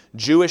what the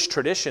Jewish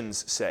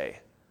traditions say,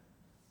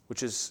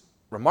 which is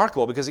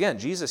remarkable because, again,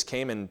 Jesus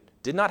came and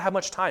did not have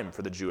much time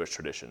for the Jewish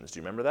traditions. Do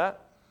you remember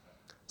that?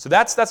 So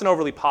that's an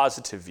overly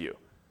positive view.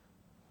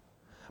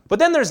 But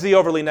then there's the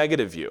overly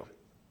negative view.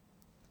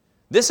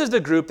 This is the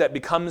group that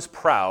becomes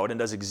proud and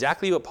does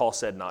exactly what Paul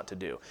said not to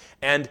do,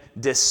 and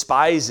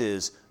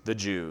despises the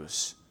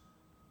Jews.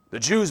 The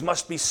Jews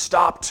must be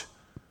stopped.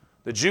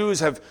 The Jews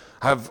have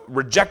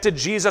rejected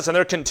Jesus and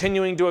they're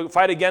continuing to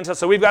fight against us,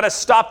 so we've got to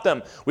stop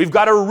them. We've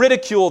got to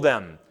ridicule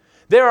them.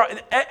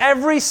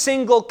 Every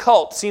single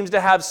cult seems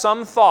to have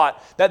some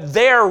thought that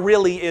they're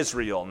really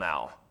Israel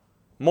now.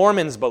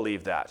 Mormons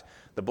believe that.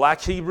 The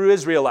black Hebrew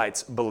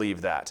Israelites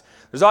believe that.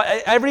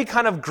 Every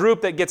kind of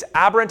group that gets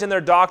aberrant in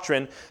their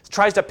doctrine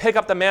tries to pick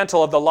up the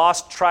mantle of the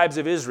lost tribes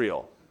of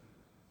Israel.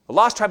 The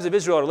lost tribes of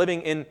Israel are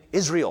living in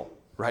Israel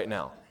right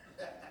now.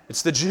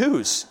 It's the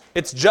Jews.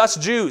 It's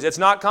just Jews. It's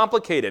not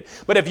complicated.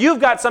 But if you've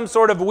got some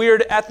sort of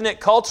weird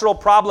ethnic cultural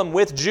problem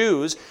with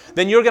Jews,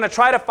 then you're going to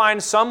try to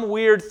find some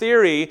weird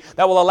theory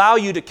that will allow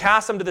you to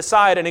cast them to the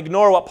side and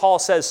ignore what Paul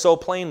says so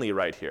plainly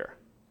right here.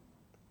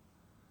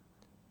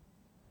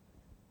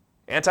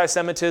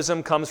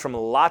 Anti-Semitism comes from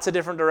lots of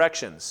different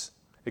directions.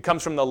 It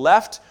comes from the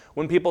left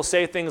when people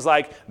say things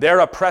like, they're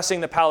oppressing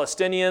the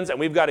Palestinians and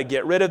we've got to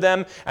get rid of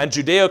them, and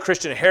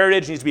Judeo-Christian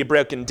heritage needs to be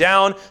broken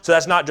down, so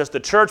that's not just the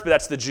church, but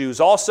that's the Jews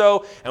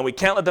also, and we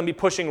can't let them be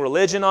pushing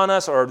religion on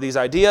us or these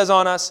ideas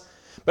on us.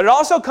 But it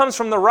also comes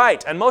from the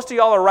right, and most of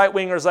y'all are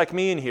right-wingers like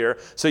me in here,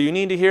 so you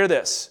need to hear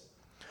this.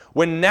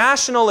 When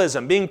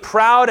nationalism, being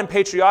proud and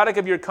patriotic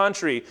of your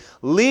country,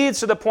 leads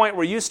to the point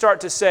where you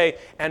start to say,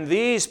 and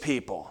these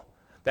people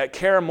that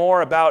care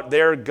more about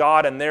their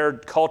God and their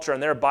culture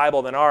and their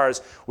Bible than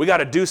ours, we got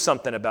to do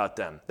something about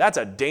them. That's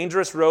a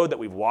dangerous road that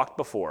we've walked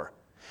before.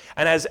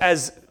 And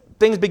as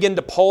things begin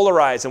to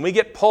polarize and we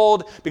get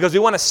pulled because we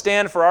want to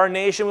stand for our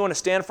nation, we want to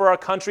stand for our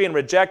country and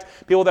reject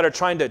people that are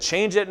trying to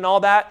change it and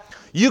all that,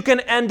 you can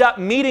end up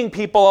meeting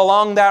people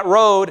along that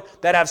road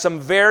that have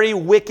some very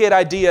wicked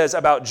ideas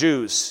about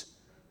Jews.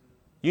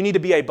 You need to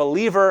be a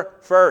believer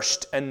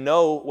first and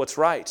know what's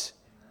right.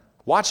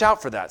 Watch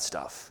out for that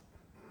stuff,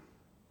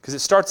 because it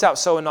starts out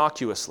so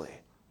innocuously.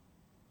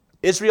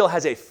 Israel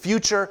has a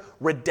future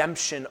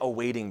redemption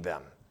awaiting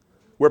them.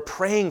 We're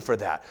praying for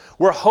that.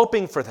 We're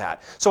hoping for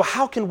that. So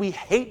how can we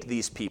hate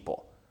these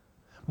people?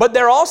 But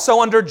they're also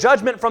under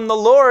judgment from the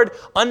Lord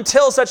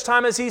until such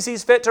time as He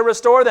sees fit to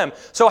restore them.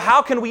 So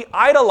how can we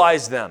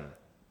idolize them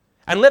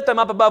and lift them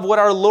up above what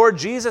our Lord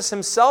Jesus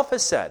Himself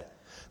has said?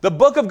 The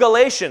book of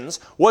Galatians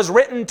was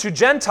written to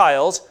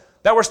Gentiles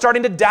that were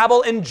starting to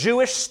dabble in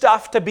Jewish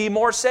stuff to be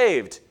more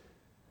saved.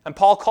 And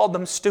Paul called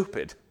them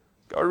stupid.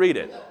 Go read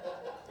it.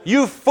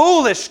 You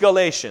foolish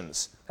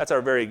Galatians. That's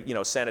our very,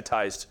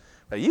 sanitized,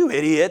 you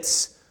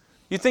idiots.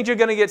 You think you're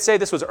going to get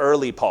saved? This was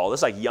early Paul.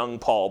 This is like young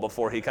Paul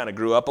before he kind of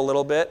grew up a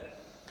little bit.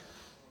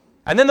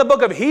 And then the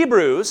book of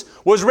Hebrews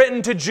was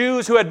written to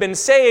Jews who had been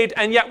saved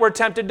and yet were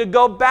tempted to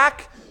go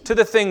back to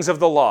the things of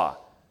the law.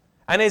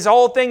 And his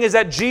whole thing is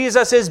that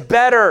Jesus is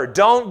better.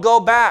 Don't go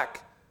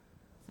back.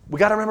 We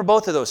got to remember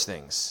both of those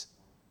things.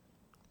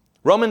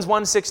 Romans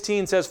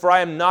 1:16 says, "For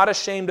I am not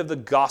ashamed of the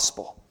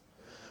gospel,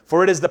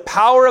 for it is the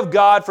power of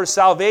God for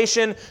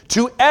salvation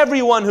to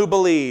everyone who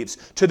believes,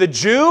 to the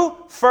Jew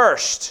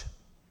first,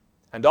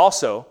 and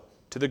also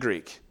to the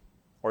Greek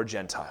or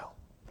Gentile."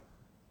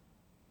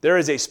 There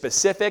is a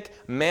specific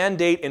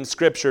mandate in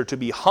Scripture to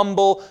be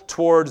humble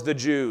towards the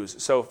Jews.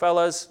 So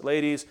fellas,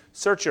 ladies,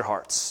 search your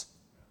hearts.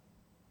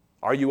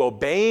 Are you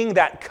obeying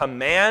that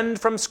command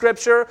from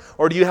Scripture,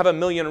 or do you have a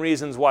million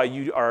reasons why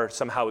you are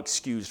somehow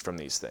excused from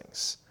these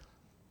things?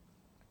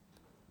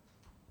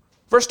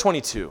 Verse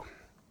 22.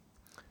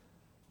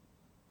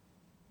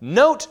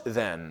 Note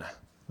then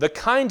the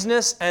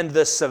kindness and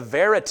the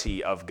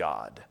severity of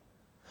God.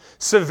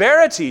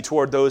 Severity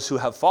toward those who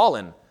have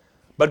fallen,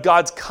 but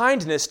God's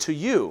kindness to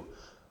you.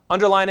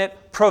 Underline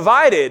it,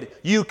 provided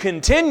you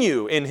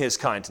continue in His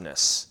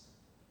kindness.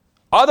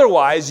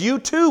 Otherwise, you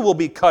too will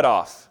be cut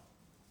off.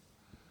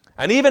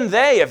 And even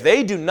they, if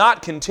they do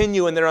not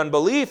continue in their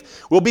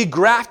unbelief, will be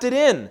grafted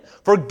in.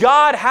 For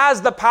God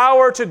has the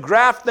power to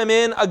graft them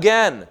in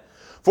again.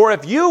 For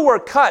if you were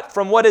cut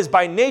from what is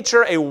by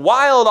nature a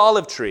wild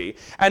olive tree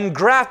and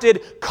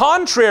grafted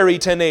contrary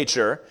to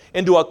nature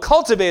into a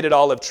cultivated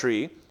olive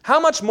tree, how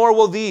much more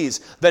will these,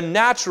 the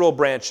natural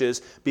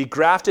branches, be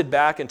grafted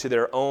back into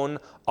their own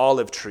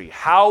olive tree?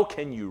 How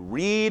can you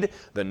read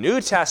the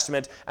New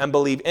Testament and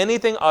believe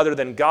anything other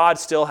than God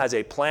still has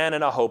a plan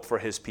and a hope for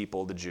His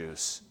people, the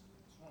Jews?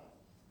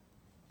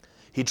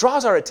 He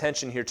draws our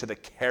attention here to the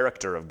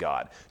character of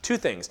God. Two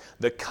things,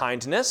 the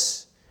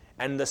kindness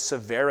and the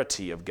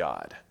severity of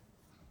God.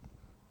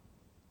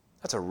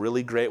 That's a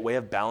really great way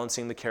of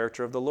balancing the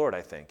character of the Lord,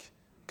 I think.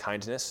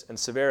 Kindness and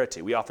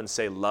severity. We often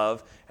say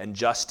love and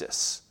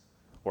justice,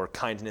 or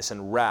kindness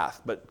and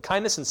wrath, but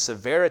kindness and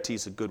severity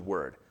is a good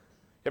word.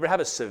 You ever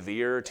have a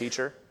severe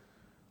teacher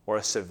or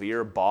a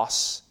severe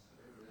boss?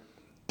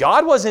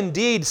 God was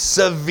indeed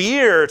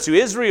severe to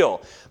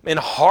Israel in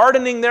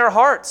hardening their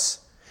hearts.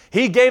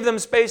 He gave them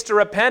space to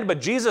repent,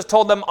 but Jesus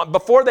told them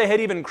before they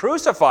had even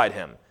crucified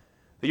Him,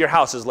 that your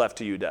house is left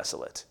to you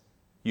desolate.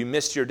 You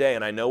missed your day,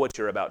 and I know what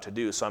you're about to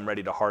do, so I'm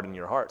ready to harden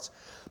your hearts.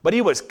 But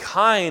He was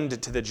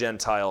kind to the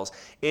Gentiles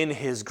in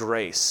His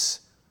grace.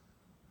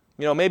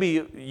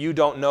 Maybe you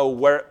don't know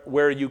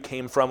where you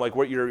came from, like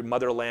what your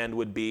motherland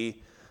would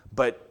be,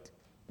 but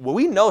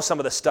we know some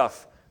of the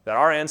stuff that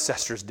our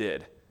ancestors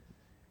did.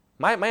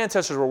 My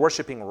ancestors were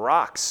worshiping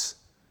rocks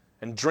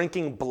and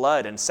drinking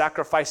blood and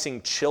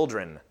sacrificing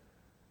children.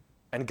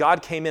 And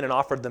God came in and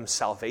offered them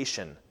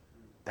salvation.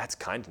 That's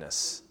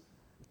kindness.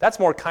 That's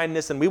more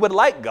kindness than we would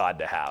like God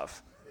to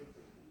have.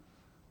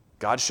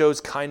 God shows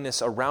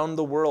kindness around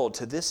the world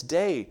to this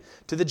day,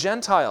 to the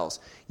Gentiles.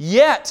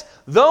 Yet,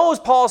 those,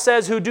 Paul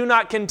says, who do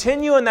not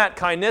continue in that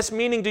kindness,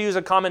 meaning to use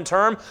a common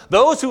term,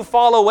 those who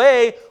fall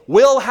away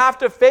will have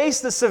to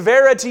face the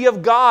severity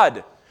of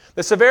God.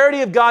 The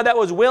severity of God that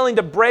was willing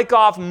to break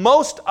off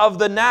most of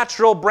the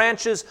natural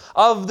branches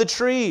of the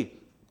tree.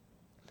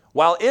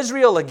 While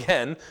Israel,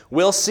 again,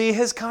 will see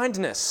his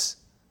kindness.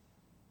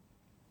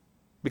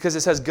 Because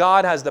it says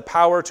God has the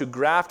power to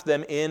graft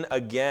them in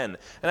again.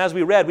 And as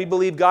we read, we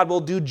believe God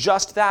will do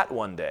just that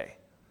one day.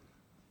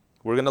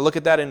 We're going to look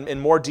at that in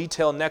more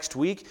detail next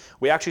week.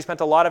 We actually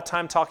spent a lot of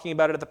time talking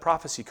about it at the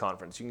Prophecy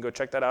Conference. You can go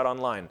check that out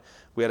online.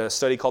 We had a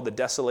study called The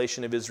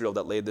Desolation of Israel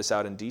that laid this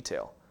out in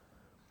detail.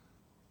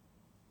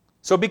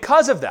 So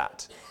because of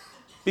that,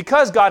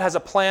 because God has a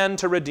plan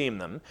to redeem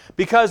them,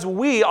 because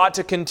we ought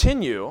to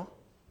continue,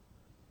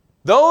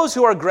 those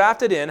who are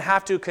grafted in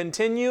have to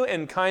continue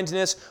in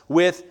kindness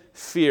with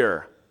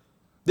fear.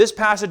 This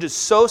passage is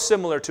so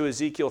similar to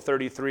Ezekiel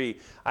 33.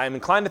 I am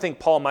inclined to think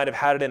Paul might have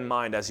had it in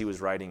mind as he was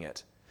writing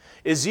it.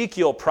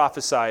 Ezekiel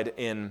prophesied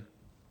in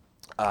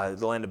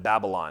the land of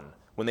Babylon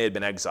when they had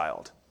been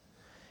exiled.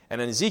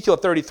 And in Ezekiel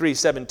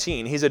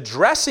 33:17, he's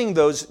addressing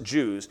those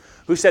Jews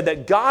who said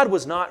that God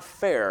was not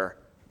fair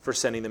for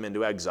sending them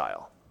into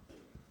exile.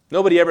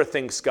 Nobody ever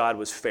thinks God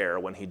was fair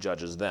when he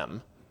judges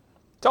them.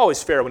 It's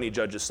always fair when he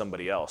judges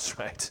somebody else,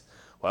 right?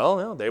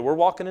 Well, they were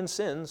walking in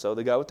sin, so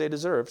they got what they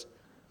deserved.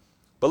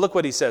 But look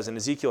what he says in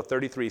Ezekiel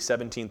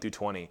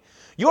 33:17-20.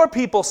 Your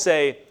people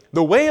say,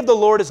 the way of the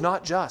Lord is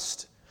not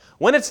just,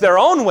 when it's their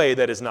own way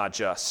that is not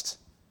just.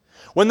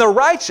 When the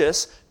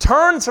righteous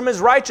turns from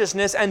his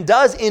righteousness and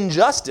does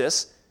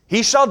injustice,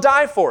 he shall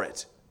die for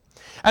it.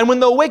 And when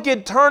the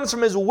wicked turns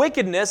from his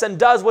wickedness and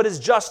does what is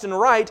just and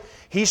right,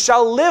 he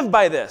shall live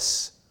by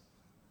this.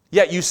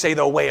 Yet you say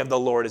the way of the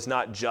Lord is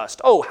not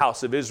just. O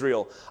house of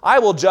Israel, I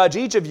will judge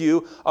each of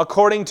you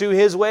according to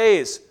his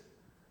ways.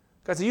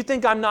 Because you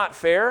think I'm not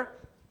fair?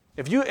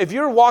 If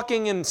you're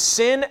walking in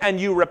sin and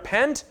you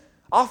repent,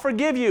 I'll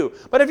forgive you.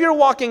 But if you're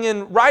walking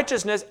in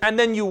righteousness and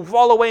then you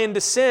fall away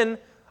into sin,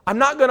 I'm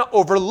not going to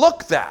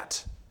overlook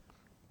that.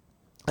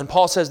 And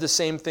Paul says the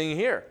same thing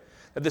here.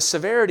 That the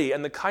severity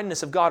and the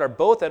kindness of God are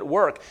both at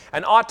work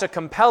and ought to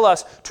compel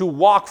us to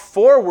walk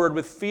forward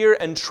with fear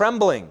and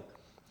trembling.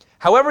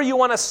 However you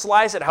want to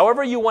slice it,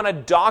 however you want to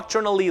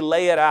doctrinally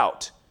lay it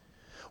out,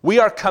 we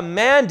are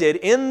commanded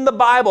in the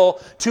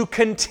Bible to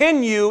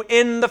continue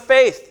in the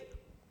faith.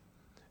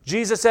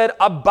 Jesus said,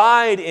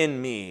 abide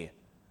in me.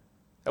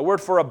 The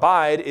word for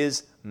abide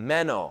is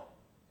meno.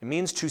 It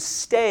means to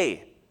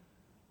stay,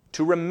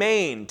 to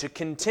remain, to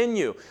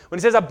continue. When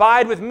he says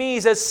abide with me,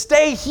 he says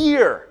stay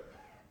here.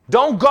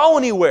 Don't go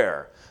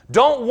anywhere.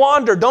 Don't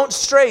wander. Don't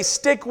stray.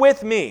 Stick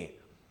with me.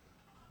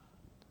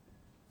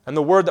 And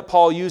the word that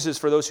Paul uses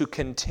for those who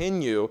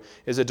continue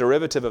is a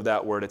derivative of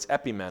that word. It's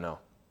epimeno.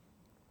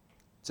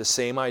 It's the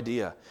same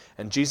idea.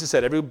 And Jesus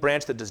said, every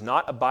branch that does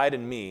not abide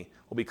in me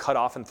will be cut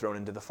off and thrown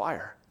into the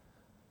fire.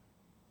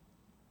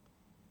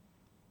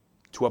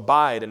 To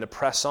abide and to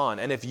press on.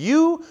 And if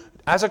you,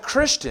 as a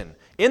Christian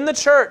in the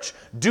church,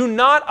 do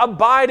not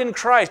abide in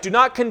Christ, do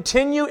not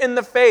continue in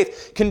the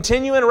faith,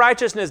 continue in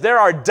righteousness, there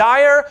are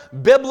dire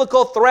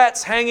biblical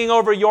threats hanging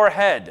over your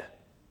head.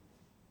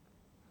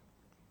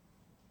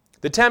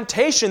 The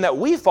temptation that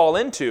we fall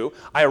into,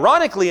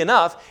 ironically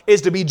enough,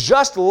 is to be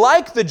just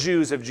like the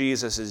Jews of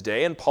Jesus'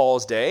 day and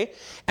Paul's day,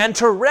 and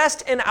to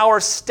rest in our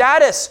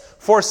status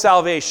for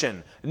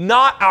salvation,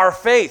 not our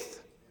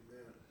faith.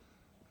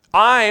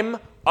 I'm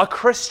a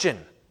Christian.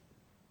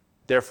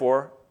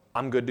 Therefore,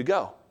 I'm good to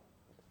go.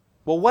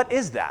 Well, what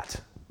is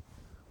that?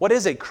 What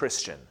is a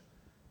Christian?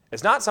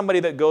 It's not somebody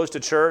that goes to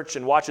church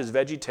and watches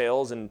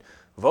VeggieTales and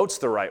votes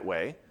the right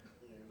way.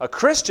 A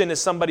Christian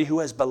is somebody who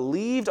has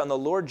believed on the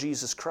Lord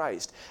Jesus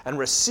Christ and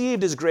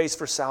received his grace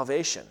for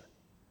salvation.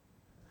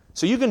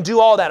 So you can do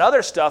all that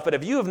other stuff, but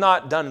if you have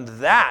not done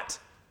that,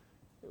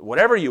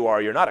 whatever you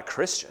are, you're not a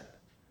Christian.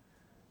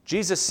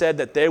 Jesus said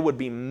that there would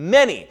be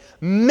many,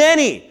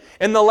 many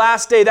in the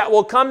last day that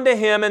will come to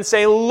him and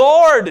say,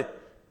 Lord,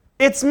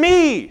 it's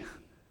me.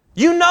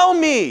 You know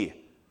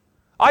me.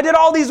 I did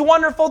all these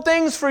wonderful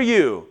things for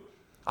you.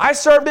 I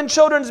served in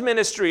children's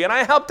ministry, and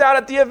I helped out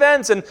at the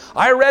events, and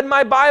I read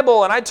my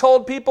Bible, and I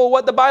told people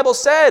what the Bible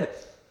said.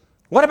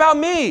 What about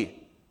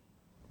me?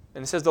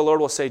 And it says the Lord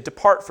will say,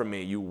 depart from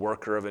me, you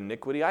worker of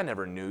iniquity. I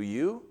never knew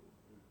you.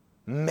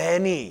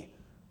 Many.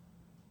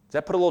 Does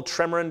that put a little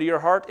tremor into your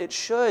heart? It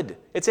should.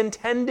 It's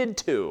intended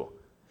to.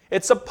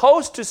 It's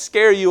supposed to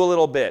scare you a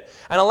little bit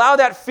and allow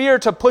that fear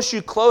to push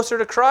you closer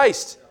to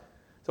Christ.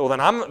 So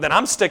then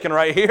I'm sticking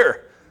right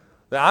here.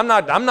 I'm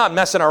not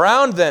messing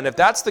around then if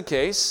that's the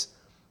case.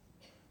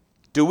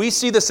 Do we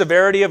see the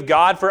severity of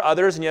God for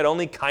others and yet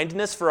only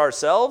kindness for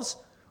ourselves?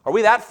 Are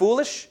we that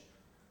foolish?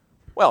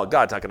 Well,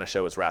 God's not going to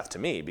show his wrath to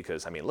me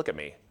because, look at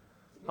me.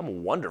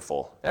 I'm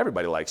wonderful.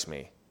 Everybody likes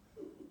me.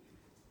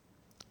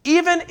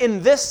 Even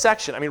in this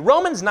section,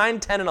 Romans 9,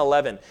 10, and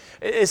 11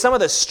 is some of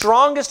the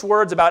strongest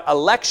words about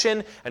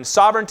election and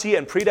sovereignty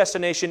and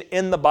predestination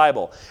in the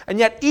Bible. And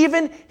yet,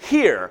 even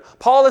here,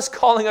 Paul is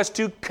calling us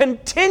to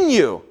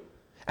continue.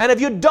 And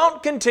if you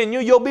don't continue,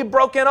 you'll be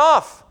broken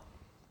off.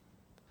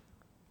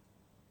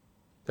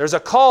 There's a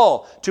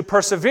call to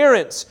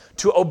perseverance,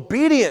 to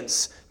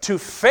obedience, to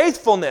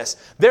faithfulness.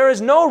 There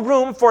is no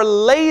room for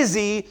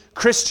lazy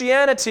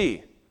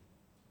Christianity.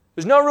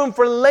 There's no room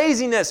for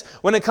laziness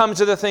when it comes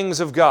to the things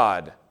of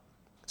God.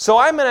 So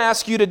I'm going to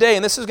ask you today,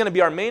 and this is going to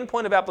be our main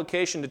point of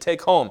application to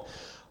take home,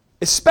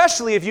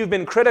 especially if you've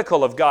been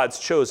critical of God's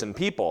chosen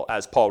people,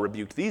 as Paul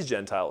rebuked these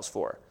Gentiles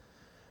for.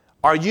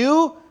 Are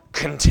you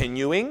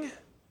continuing?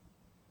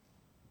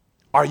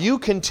 Are you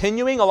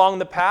continuing along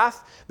the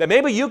path that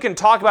maybe you can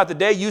talk about the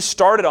day you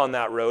started on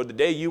that road, the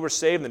day you were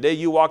saved, and the day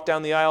you walked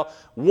down the aisle?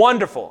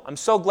 Wonderful. I'm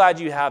so glad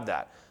you have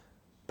that.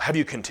 Have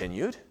you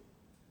continued?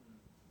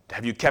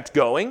 Have you kept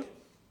going?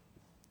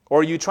 Or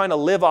are you trying to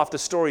live off the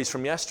stories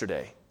from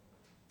yesterday?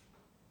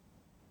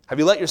 Have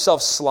you let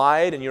yourself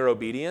slide in your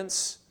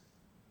obedience?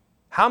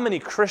 How many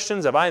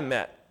Christians have I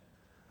met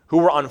who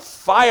were on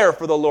fire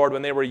for the Lord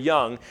when they were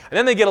young, and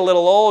then they get a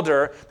little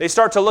older, they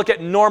start to look at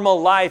normal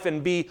life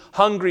and be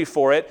hungry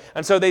for it,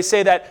 and so they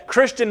say that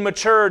Christian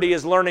maturity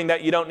is learning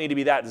that you don't need to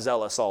be that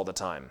zealous all the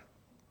time.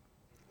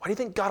 Why do you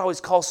think God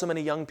always calls so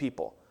many young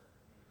people?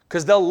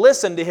 Because they'll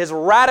listen to his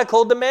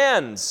radical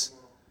demands.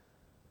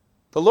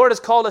 The Lord has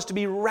called us to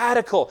be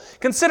radical.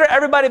 Consider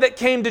everybody that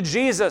came to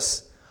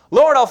Jesus.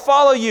 Lord, I'll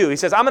follow you. He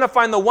says, I'm going to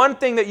find the one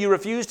thing that you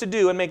refuse to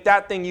do and make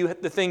that thing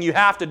the thing you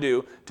have to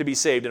do to be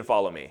saved and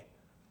follow me.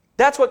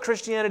 That's what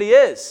Christianity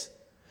is.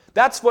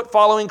 That's what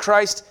following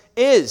Christ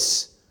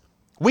is.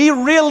 We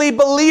really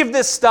believe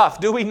this stuff,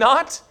 do we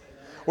not?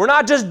 We're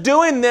not just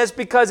doing this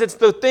because it's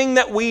the thing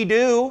that we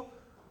do.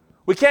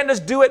 We can't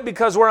just do it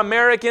because we're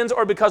Americans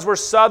or because we're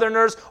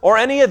Southerners or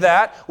any of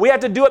that. We have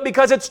to do it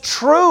because it's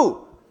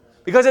true.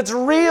 Because it's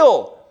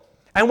real.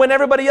 And when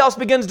everybody else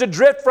begins to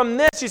drift from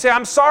this, you say,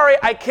 I'm sorry,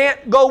 I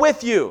can't go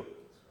with you.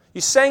 You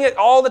sang it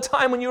all the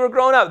time when you were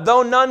growing up.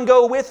 Though none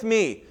go with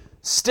me,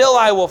 still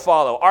I will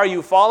follow. Are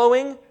you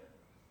following?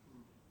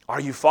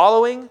 Are you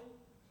following?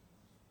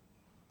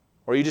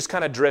 Or are you just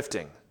kind of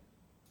drifting?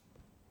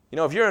 You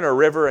know, if you're in a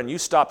river and you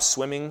stop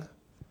swimming,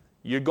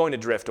 you're going to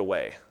drift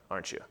away,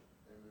 aren't you?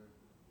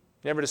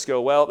 You never just go,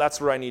 well, that's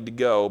where I need to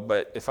go,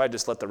 but if I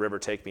just let the river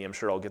take me, I'm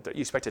sure I'll get there.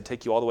 You expect it to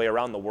take you all the way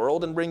around the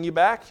world and bring you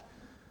back?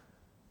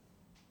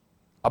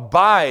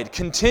 Abide,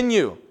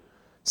 continue.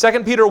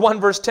 2 Peter 1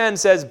 verse 10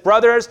 says,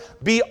 brothers,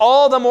 be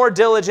all the more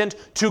diligent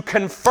to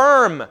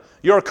confirm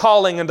your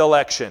calling and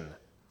election.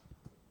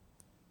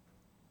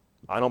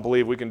 I don't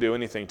believe we can do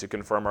anything to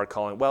confirm our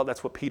calling. Well,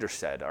 that's what Peter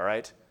said, all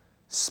right?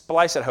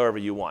 Splice it however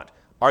you want.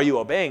 Are you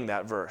obeying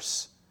that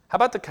verse? How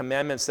about the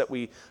commandments that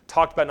we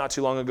talked about not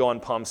too long ago on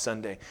Palm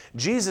Sunday?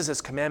 Jesus'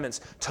 commandments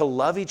to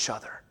love each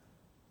other.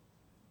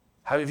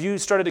 Have you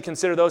started to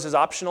consider those as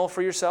optional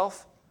for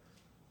yourself?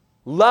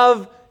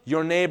 Love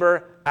your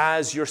neighbor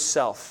as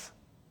yourself.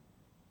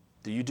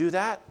 Do you do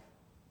that?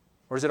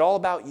 Or is it all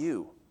about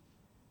you?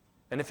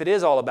 And if it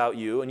is all about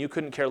you and you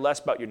couldn't care less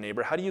about your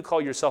neighbor, how do you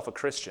call yourself a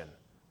Christian?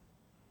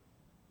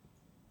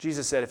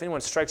 Jesus said, if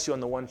anyone strikes you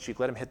on the one cheek,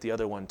 let him hit the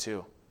other one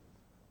too.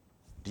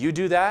 Do you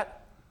do that?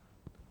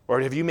 Or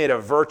have you made a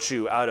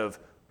virtue out of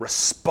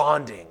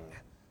responding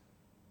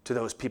to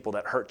those people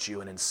that hurt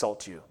you and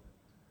insult you?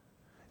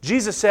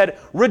 Jesus said,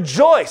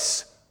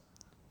 rejoice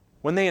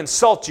when they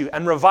insult you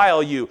and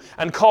revile you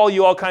and call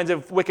you all kinds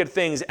of wicked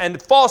things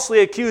and falsely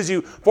accuse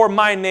you for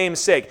my name's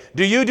sake.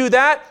 Do you do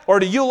that?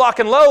 Or do you lock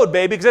and load,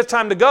 baby, because it's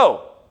time to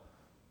go?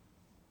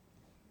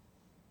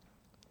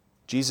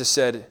 Jesus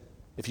said,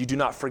 if you do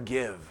not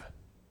forgive,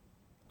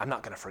 I'm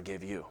not going to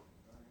forgive you.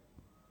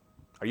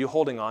 Are you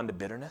holding on to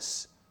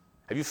bitterness?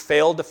 Have you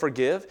failed to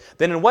forgive?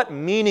 Then in what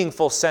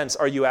meaningful sense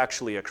are you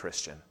actually a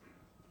Christian?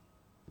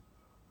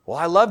 Well,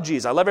 I love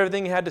Jesus. I love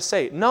everything he had to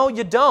say. No,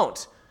 you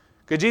don't.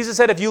 Because Jesus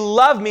said, if you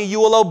love me, you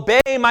will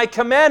obey my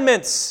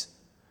commandments.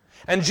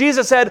 And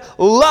Jesus said,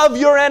 love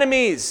your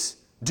enemies.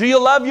 Do you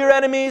love your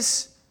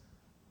enemies?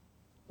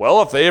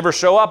 Well, if they ever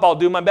show up, I'll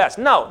do my best.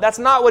 No, that's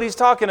not what he's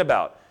talking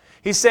about.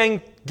 He's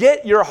saying,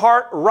 get your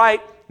heart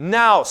right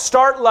now.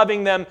 Start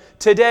loving them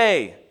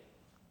today.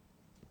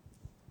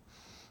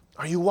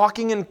 Are you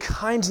walking in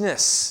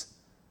kindness?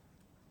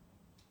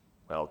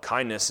 Well,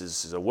 kindness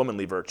is a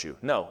womanly virtue.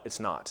 No, it's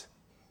not.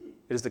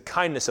 It is the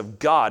kindness of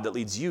God that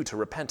leads you to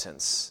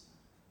repentance.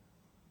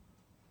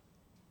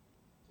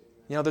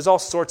 You know, there's all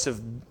sorts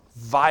of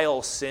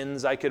vile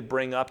sins I could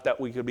bring up that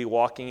we could be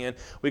walking in.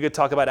 We could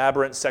talk about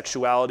aberrant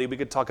sexuality. We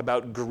could talk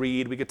about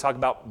greed. We could talk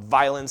about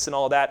violence and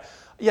all that.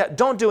 Yeah,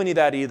 don't do any of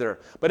that either.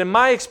 But in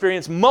my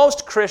experience,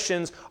 most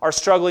Christians are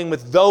struggling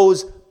with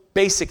those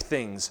basic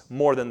things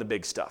more than the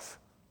big stuff.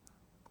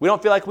 We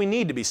don't feel like we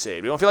need to be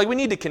saved. We don't feel like we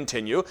need to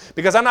continue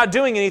because I'm not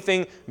doing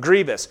anything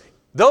grievous.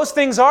 Those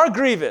things are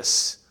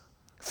grievous.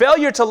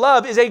 Failure to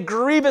love is a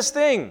grievous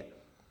thing.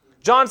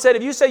 John said,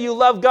 if you say you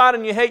love God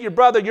and you hate your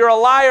brother, you're a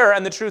liar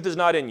and the truth is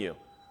not in you.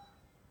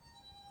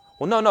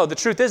 Well, no, the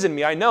truth is in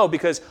me. I know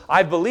because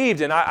I believed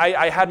and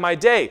I had my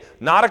day.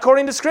 Not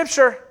according to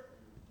Scripture.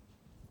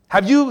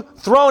 Have you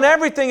thrown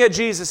everything at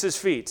Jesus'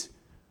 feet?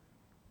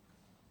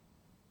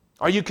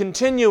 Are you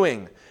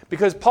continuing?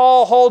 Because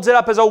Paul holds it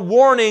up as a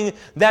warning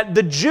that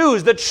the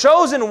Jews, the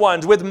chosen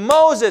ones, with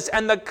Moses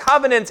and the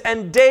covenants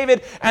and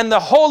David and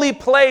the holy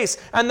place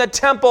and the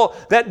temple,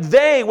 that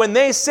they, when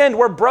they sinned,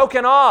 were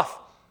broken off.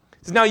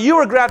 Now you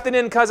were grafted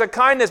in because of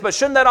kindness, but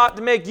shouldn't that ought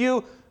to make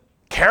you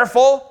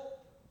careful?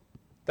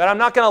 That I'm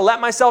not going to let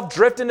myself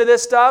drift into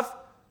this stuff?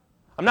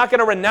 I'm not going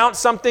to renounce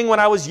something when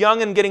I was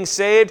young and getting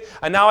saved,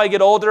 and now I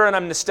get older and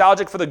I'm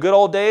nostalgic for the good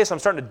old days, so I'm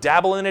starting to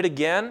dabble in it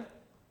again?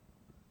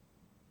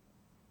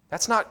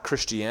 That's not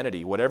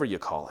Christianity, whatever you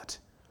call it.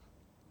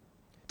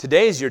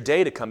 Today is your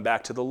day to come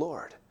back to the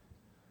Lord.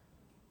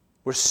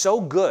 We're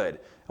so good,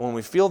 and when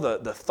we feel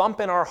the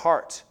thump in our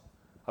heart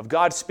of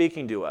God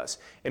speaking to us,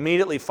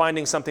 immediately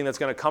finding something that's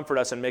going to comfort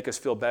us and make us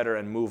feel better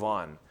and move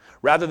on,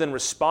 rather than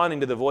responding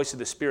to the voice of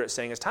the Spirit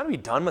saying, it's time to be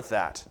done with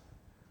that.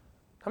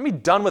 Time to be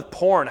done with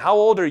porn. How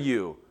old are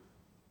you?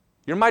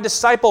 You're my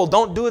disciple.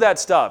 Don't do that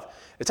stuff.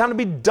 It's time to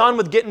be done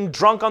with getting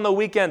drunk on the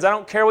weekends. I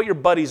don't care what your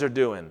buddies are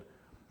doing.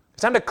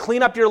 It's time to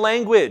clean up your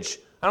language.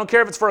 I don't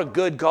care if it's for a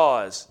good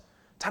cause.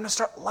 Time to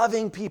start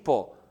loving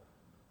people.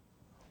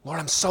 Lord,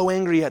 I'm so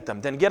angry at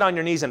them. Then get on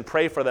your knees and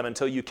pray for them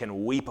until you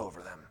can weep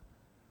over them.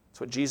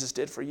 That's what Jesus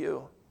did for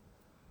you.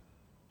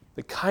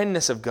 The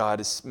kindness of God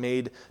is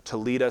made to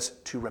lead us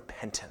to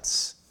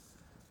repentance.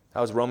 That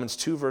was Romans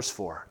 2, verse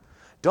 4.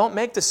 Don't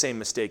make the same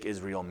mistake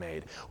Israel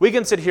made. We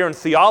can sit here and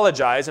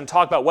theologize and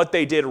talk about what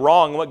they did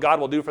wrong and what God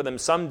will do for them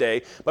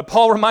someday, but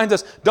Paul reminds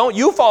us, don't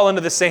you fall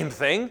into the same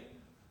thing.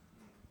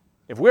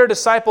 If we're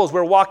disciples,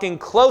 we're walking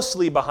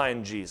closely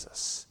behind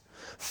Jesus,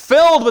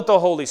 filled with the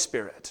Holy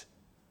Spirit.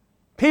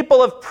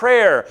 People of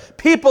prayer,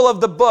 people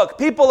of the book,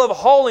 people of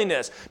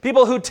holiness,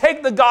 people who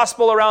take the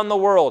gospel around the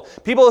world,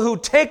 people who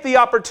take the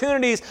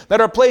opportunities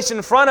that are placed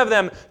in front of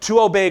them to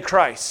obey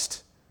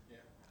Christ,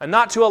 and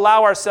not to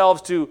allow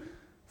ourselves to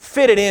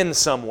fit it in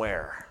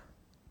somewhere.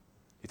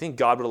 You think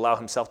God would allow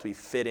himself to be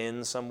fit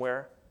in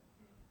somewhere?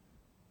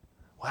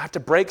 Well, I have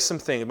to break some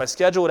things. My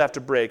schedule would have to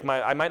break.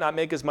 I might not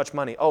make as much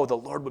money. Oh, the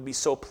Lord would be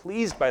so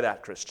pleased by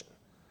that Christian.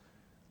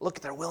 Look,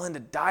 they're willing to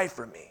die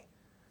for me.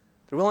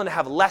 They're willing to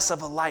have less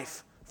of a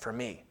life for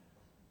me.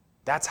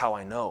 That's how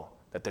I know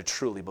that they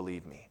truly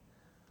believe me.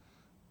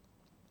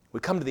 We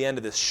come to the end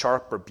of this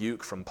sharp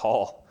rebuke from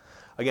Paul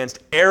against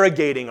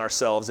arrogating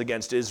ourselves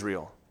against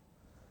Israel.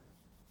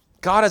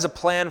 God has a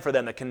plan for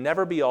them that can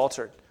never be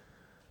altered.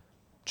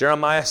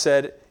 Jeremiah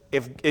said,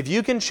 if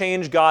you can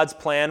change God's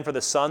plan for the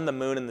sun, the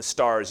moon, and the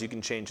stars, you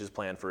can change his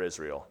plan for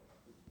Israel.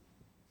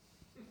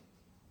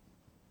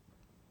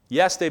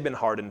 Yes, they've been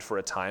hardened for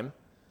a time,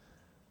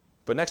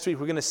 but next week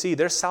we're going to see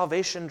their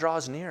salvation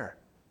draws near.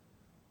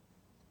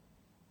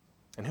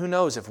 And who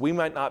knows if we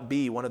might not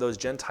be one of those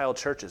Gentile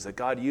churches that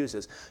God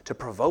uses to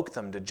provoke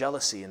them to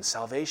jealousy and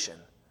salvation.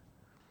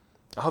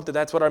 I hope that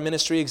that's what our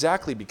ministry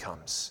exactly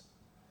becomes.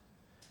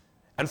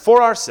 And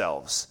for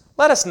ourselves,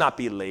 let us not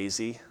be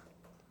lazy.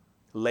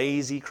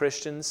 Lazy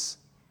Christians.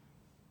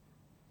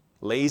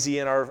 Lazy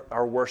in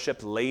our worship,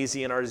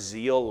 lazy in our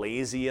zeal,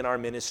 lazy in our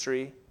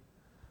ministry.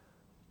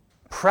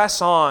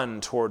 Press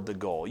on toward the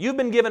goal. You've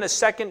been given a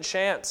second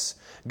chance.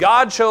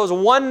 God chose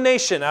one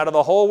nation out of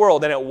the whole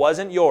world, and it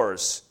wasn't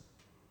yours,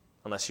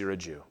 unless you're a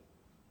Jew.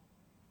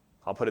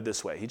 I'll put it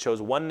this way. He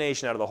chose one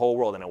nation out of the whole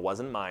world, and it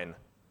wasn't mine.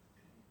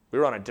 We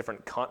were on a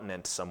different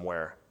continent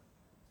somewhere.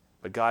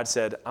 But God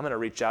said, I'm going to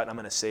reach out and I'm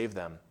going to save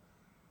them.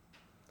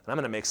 And I'm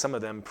going to make some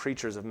of them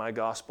preachers of my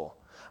gospel.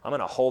 I'm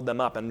going to hold them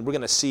up, and we're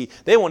going to see,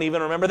 they won't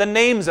even remember the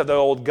names of the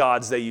old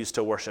gods they used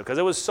to worship because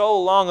it was so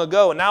long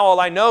ago, and now all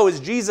I know is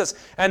Jesus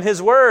and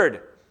his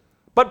word.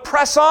 But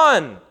press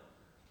on,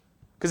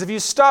 because if you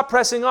stop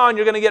pressing on,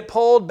 you're going to get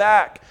pulled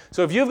back.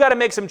 So if you've got to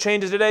make some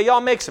changes today,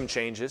 y'all make some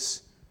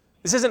changes.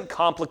 This isn't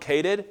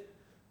complicated.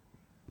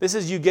 This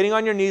is you getting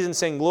on your knees and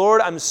saying,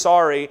 Lord, I'm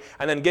sorry,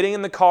 and then getting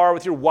in the car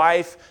with your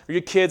wife or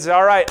your kids.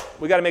 All right,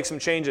 we got to make some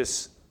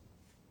changes.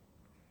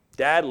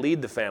 Dad,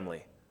 lead the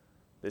family.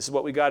 This is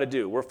what we got to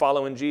do. We're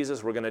following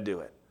Jesus. We're going to do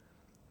it.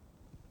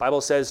 The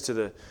Bible says to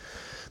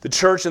the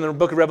church in the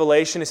book of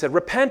Revelation, he said,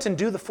 repent and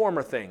do the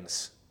former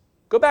things.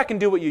 Go back and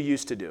do what you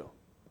used to do.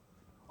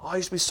 Oh, I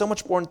used to be so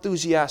much more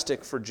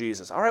enthusiastic for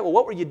Jesus. All right, well,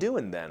 what were you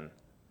doing then?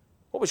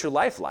 What was your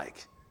life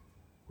like?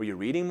 Were you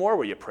reading more?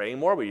 Were you praying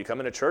more? Were you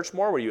coming to church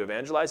more? Were you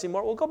evangelizing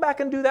more? Well, go back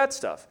and do that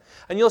stuff.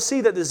 And you'll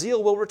see that the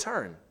zeal will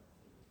return.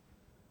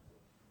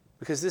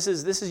 Because this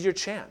is your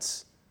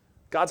chance.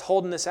 God's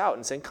holding this out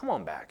and saying, come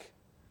on back.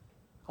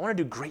 I want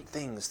to do great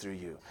things through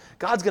you.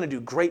 God's going to do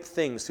great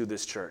things through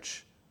this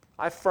church.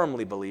 I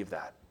firmly believe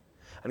that.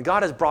 And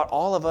God has brought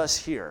all of us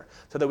here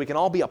so that we can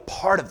all be a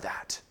part of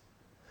that.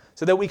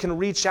 so that we can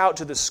reach out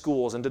to the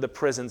schools and to the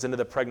prisons and to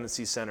the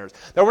pregnancy centers.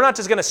 That we're not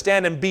just going to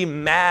stand and be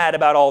mad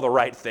about all the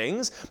right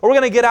things, but we're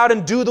going to get out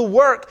and do the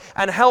work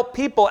and help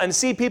people and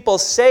see people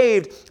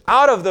saved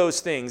out of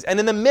those things and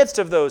in the midst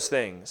of those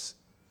things.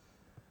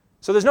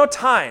 So there's no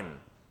time.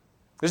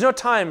 There's no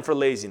time for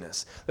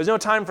laziness. There's no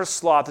time for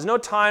sloth. There's no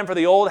time for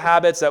the old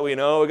habits that we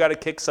know we got to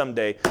kick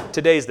someday.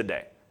 Today's the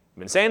day. I've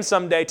been saying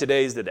someday,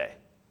 today's the day.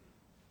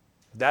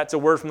 If that's a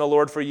word from the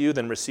Lord for you,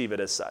 then receive it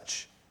as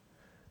such.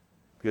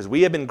 Because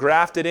we have been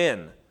grafted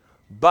in,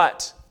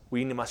 but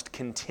we must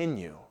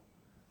continue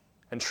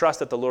and trust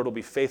that the Lord will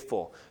be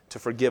faithful to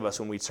forgive us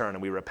when we turn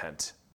and we repent.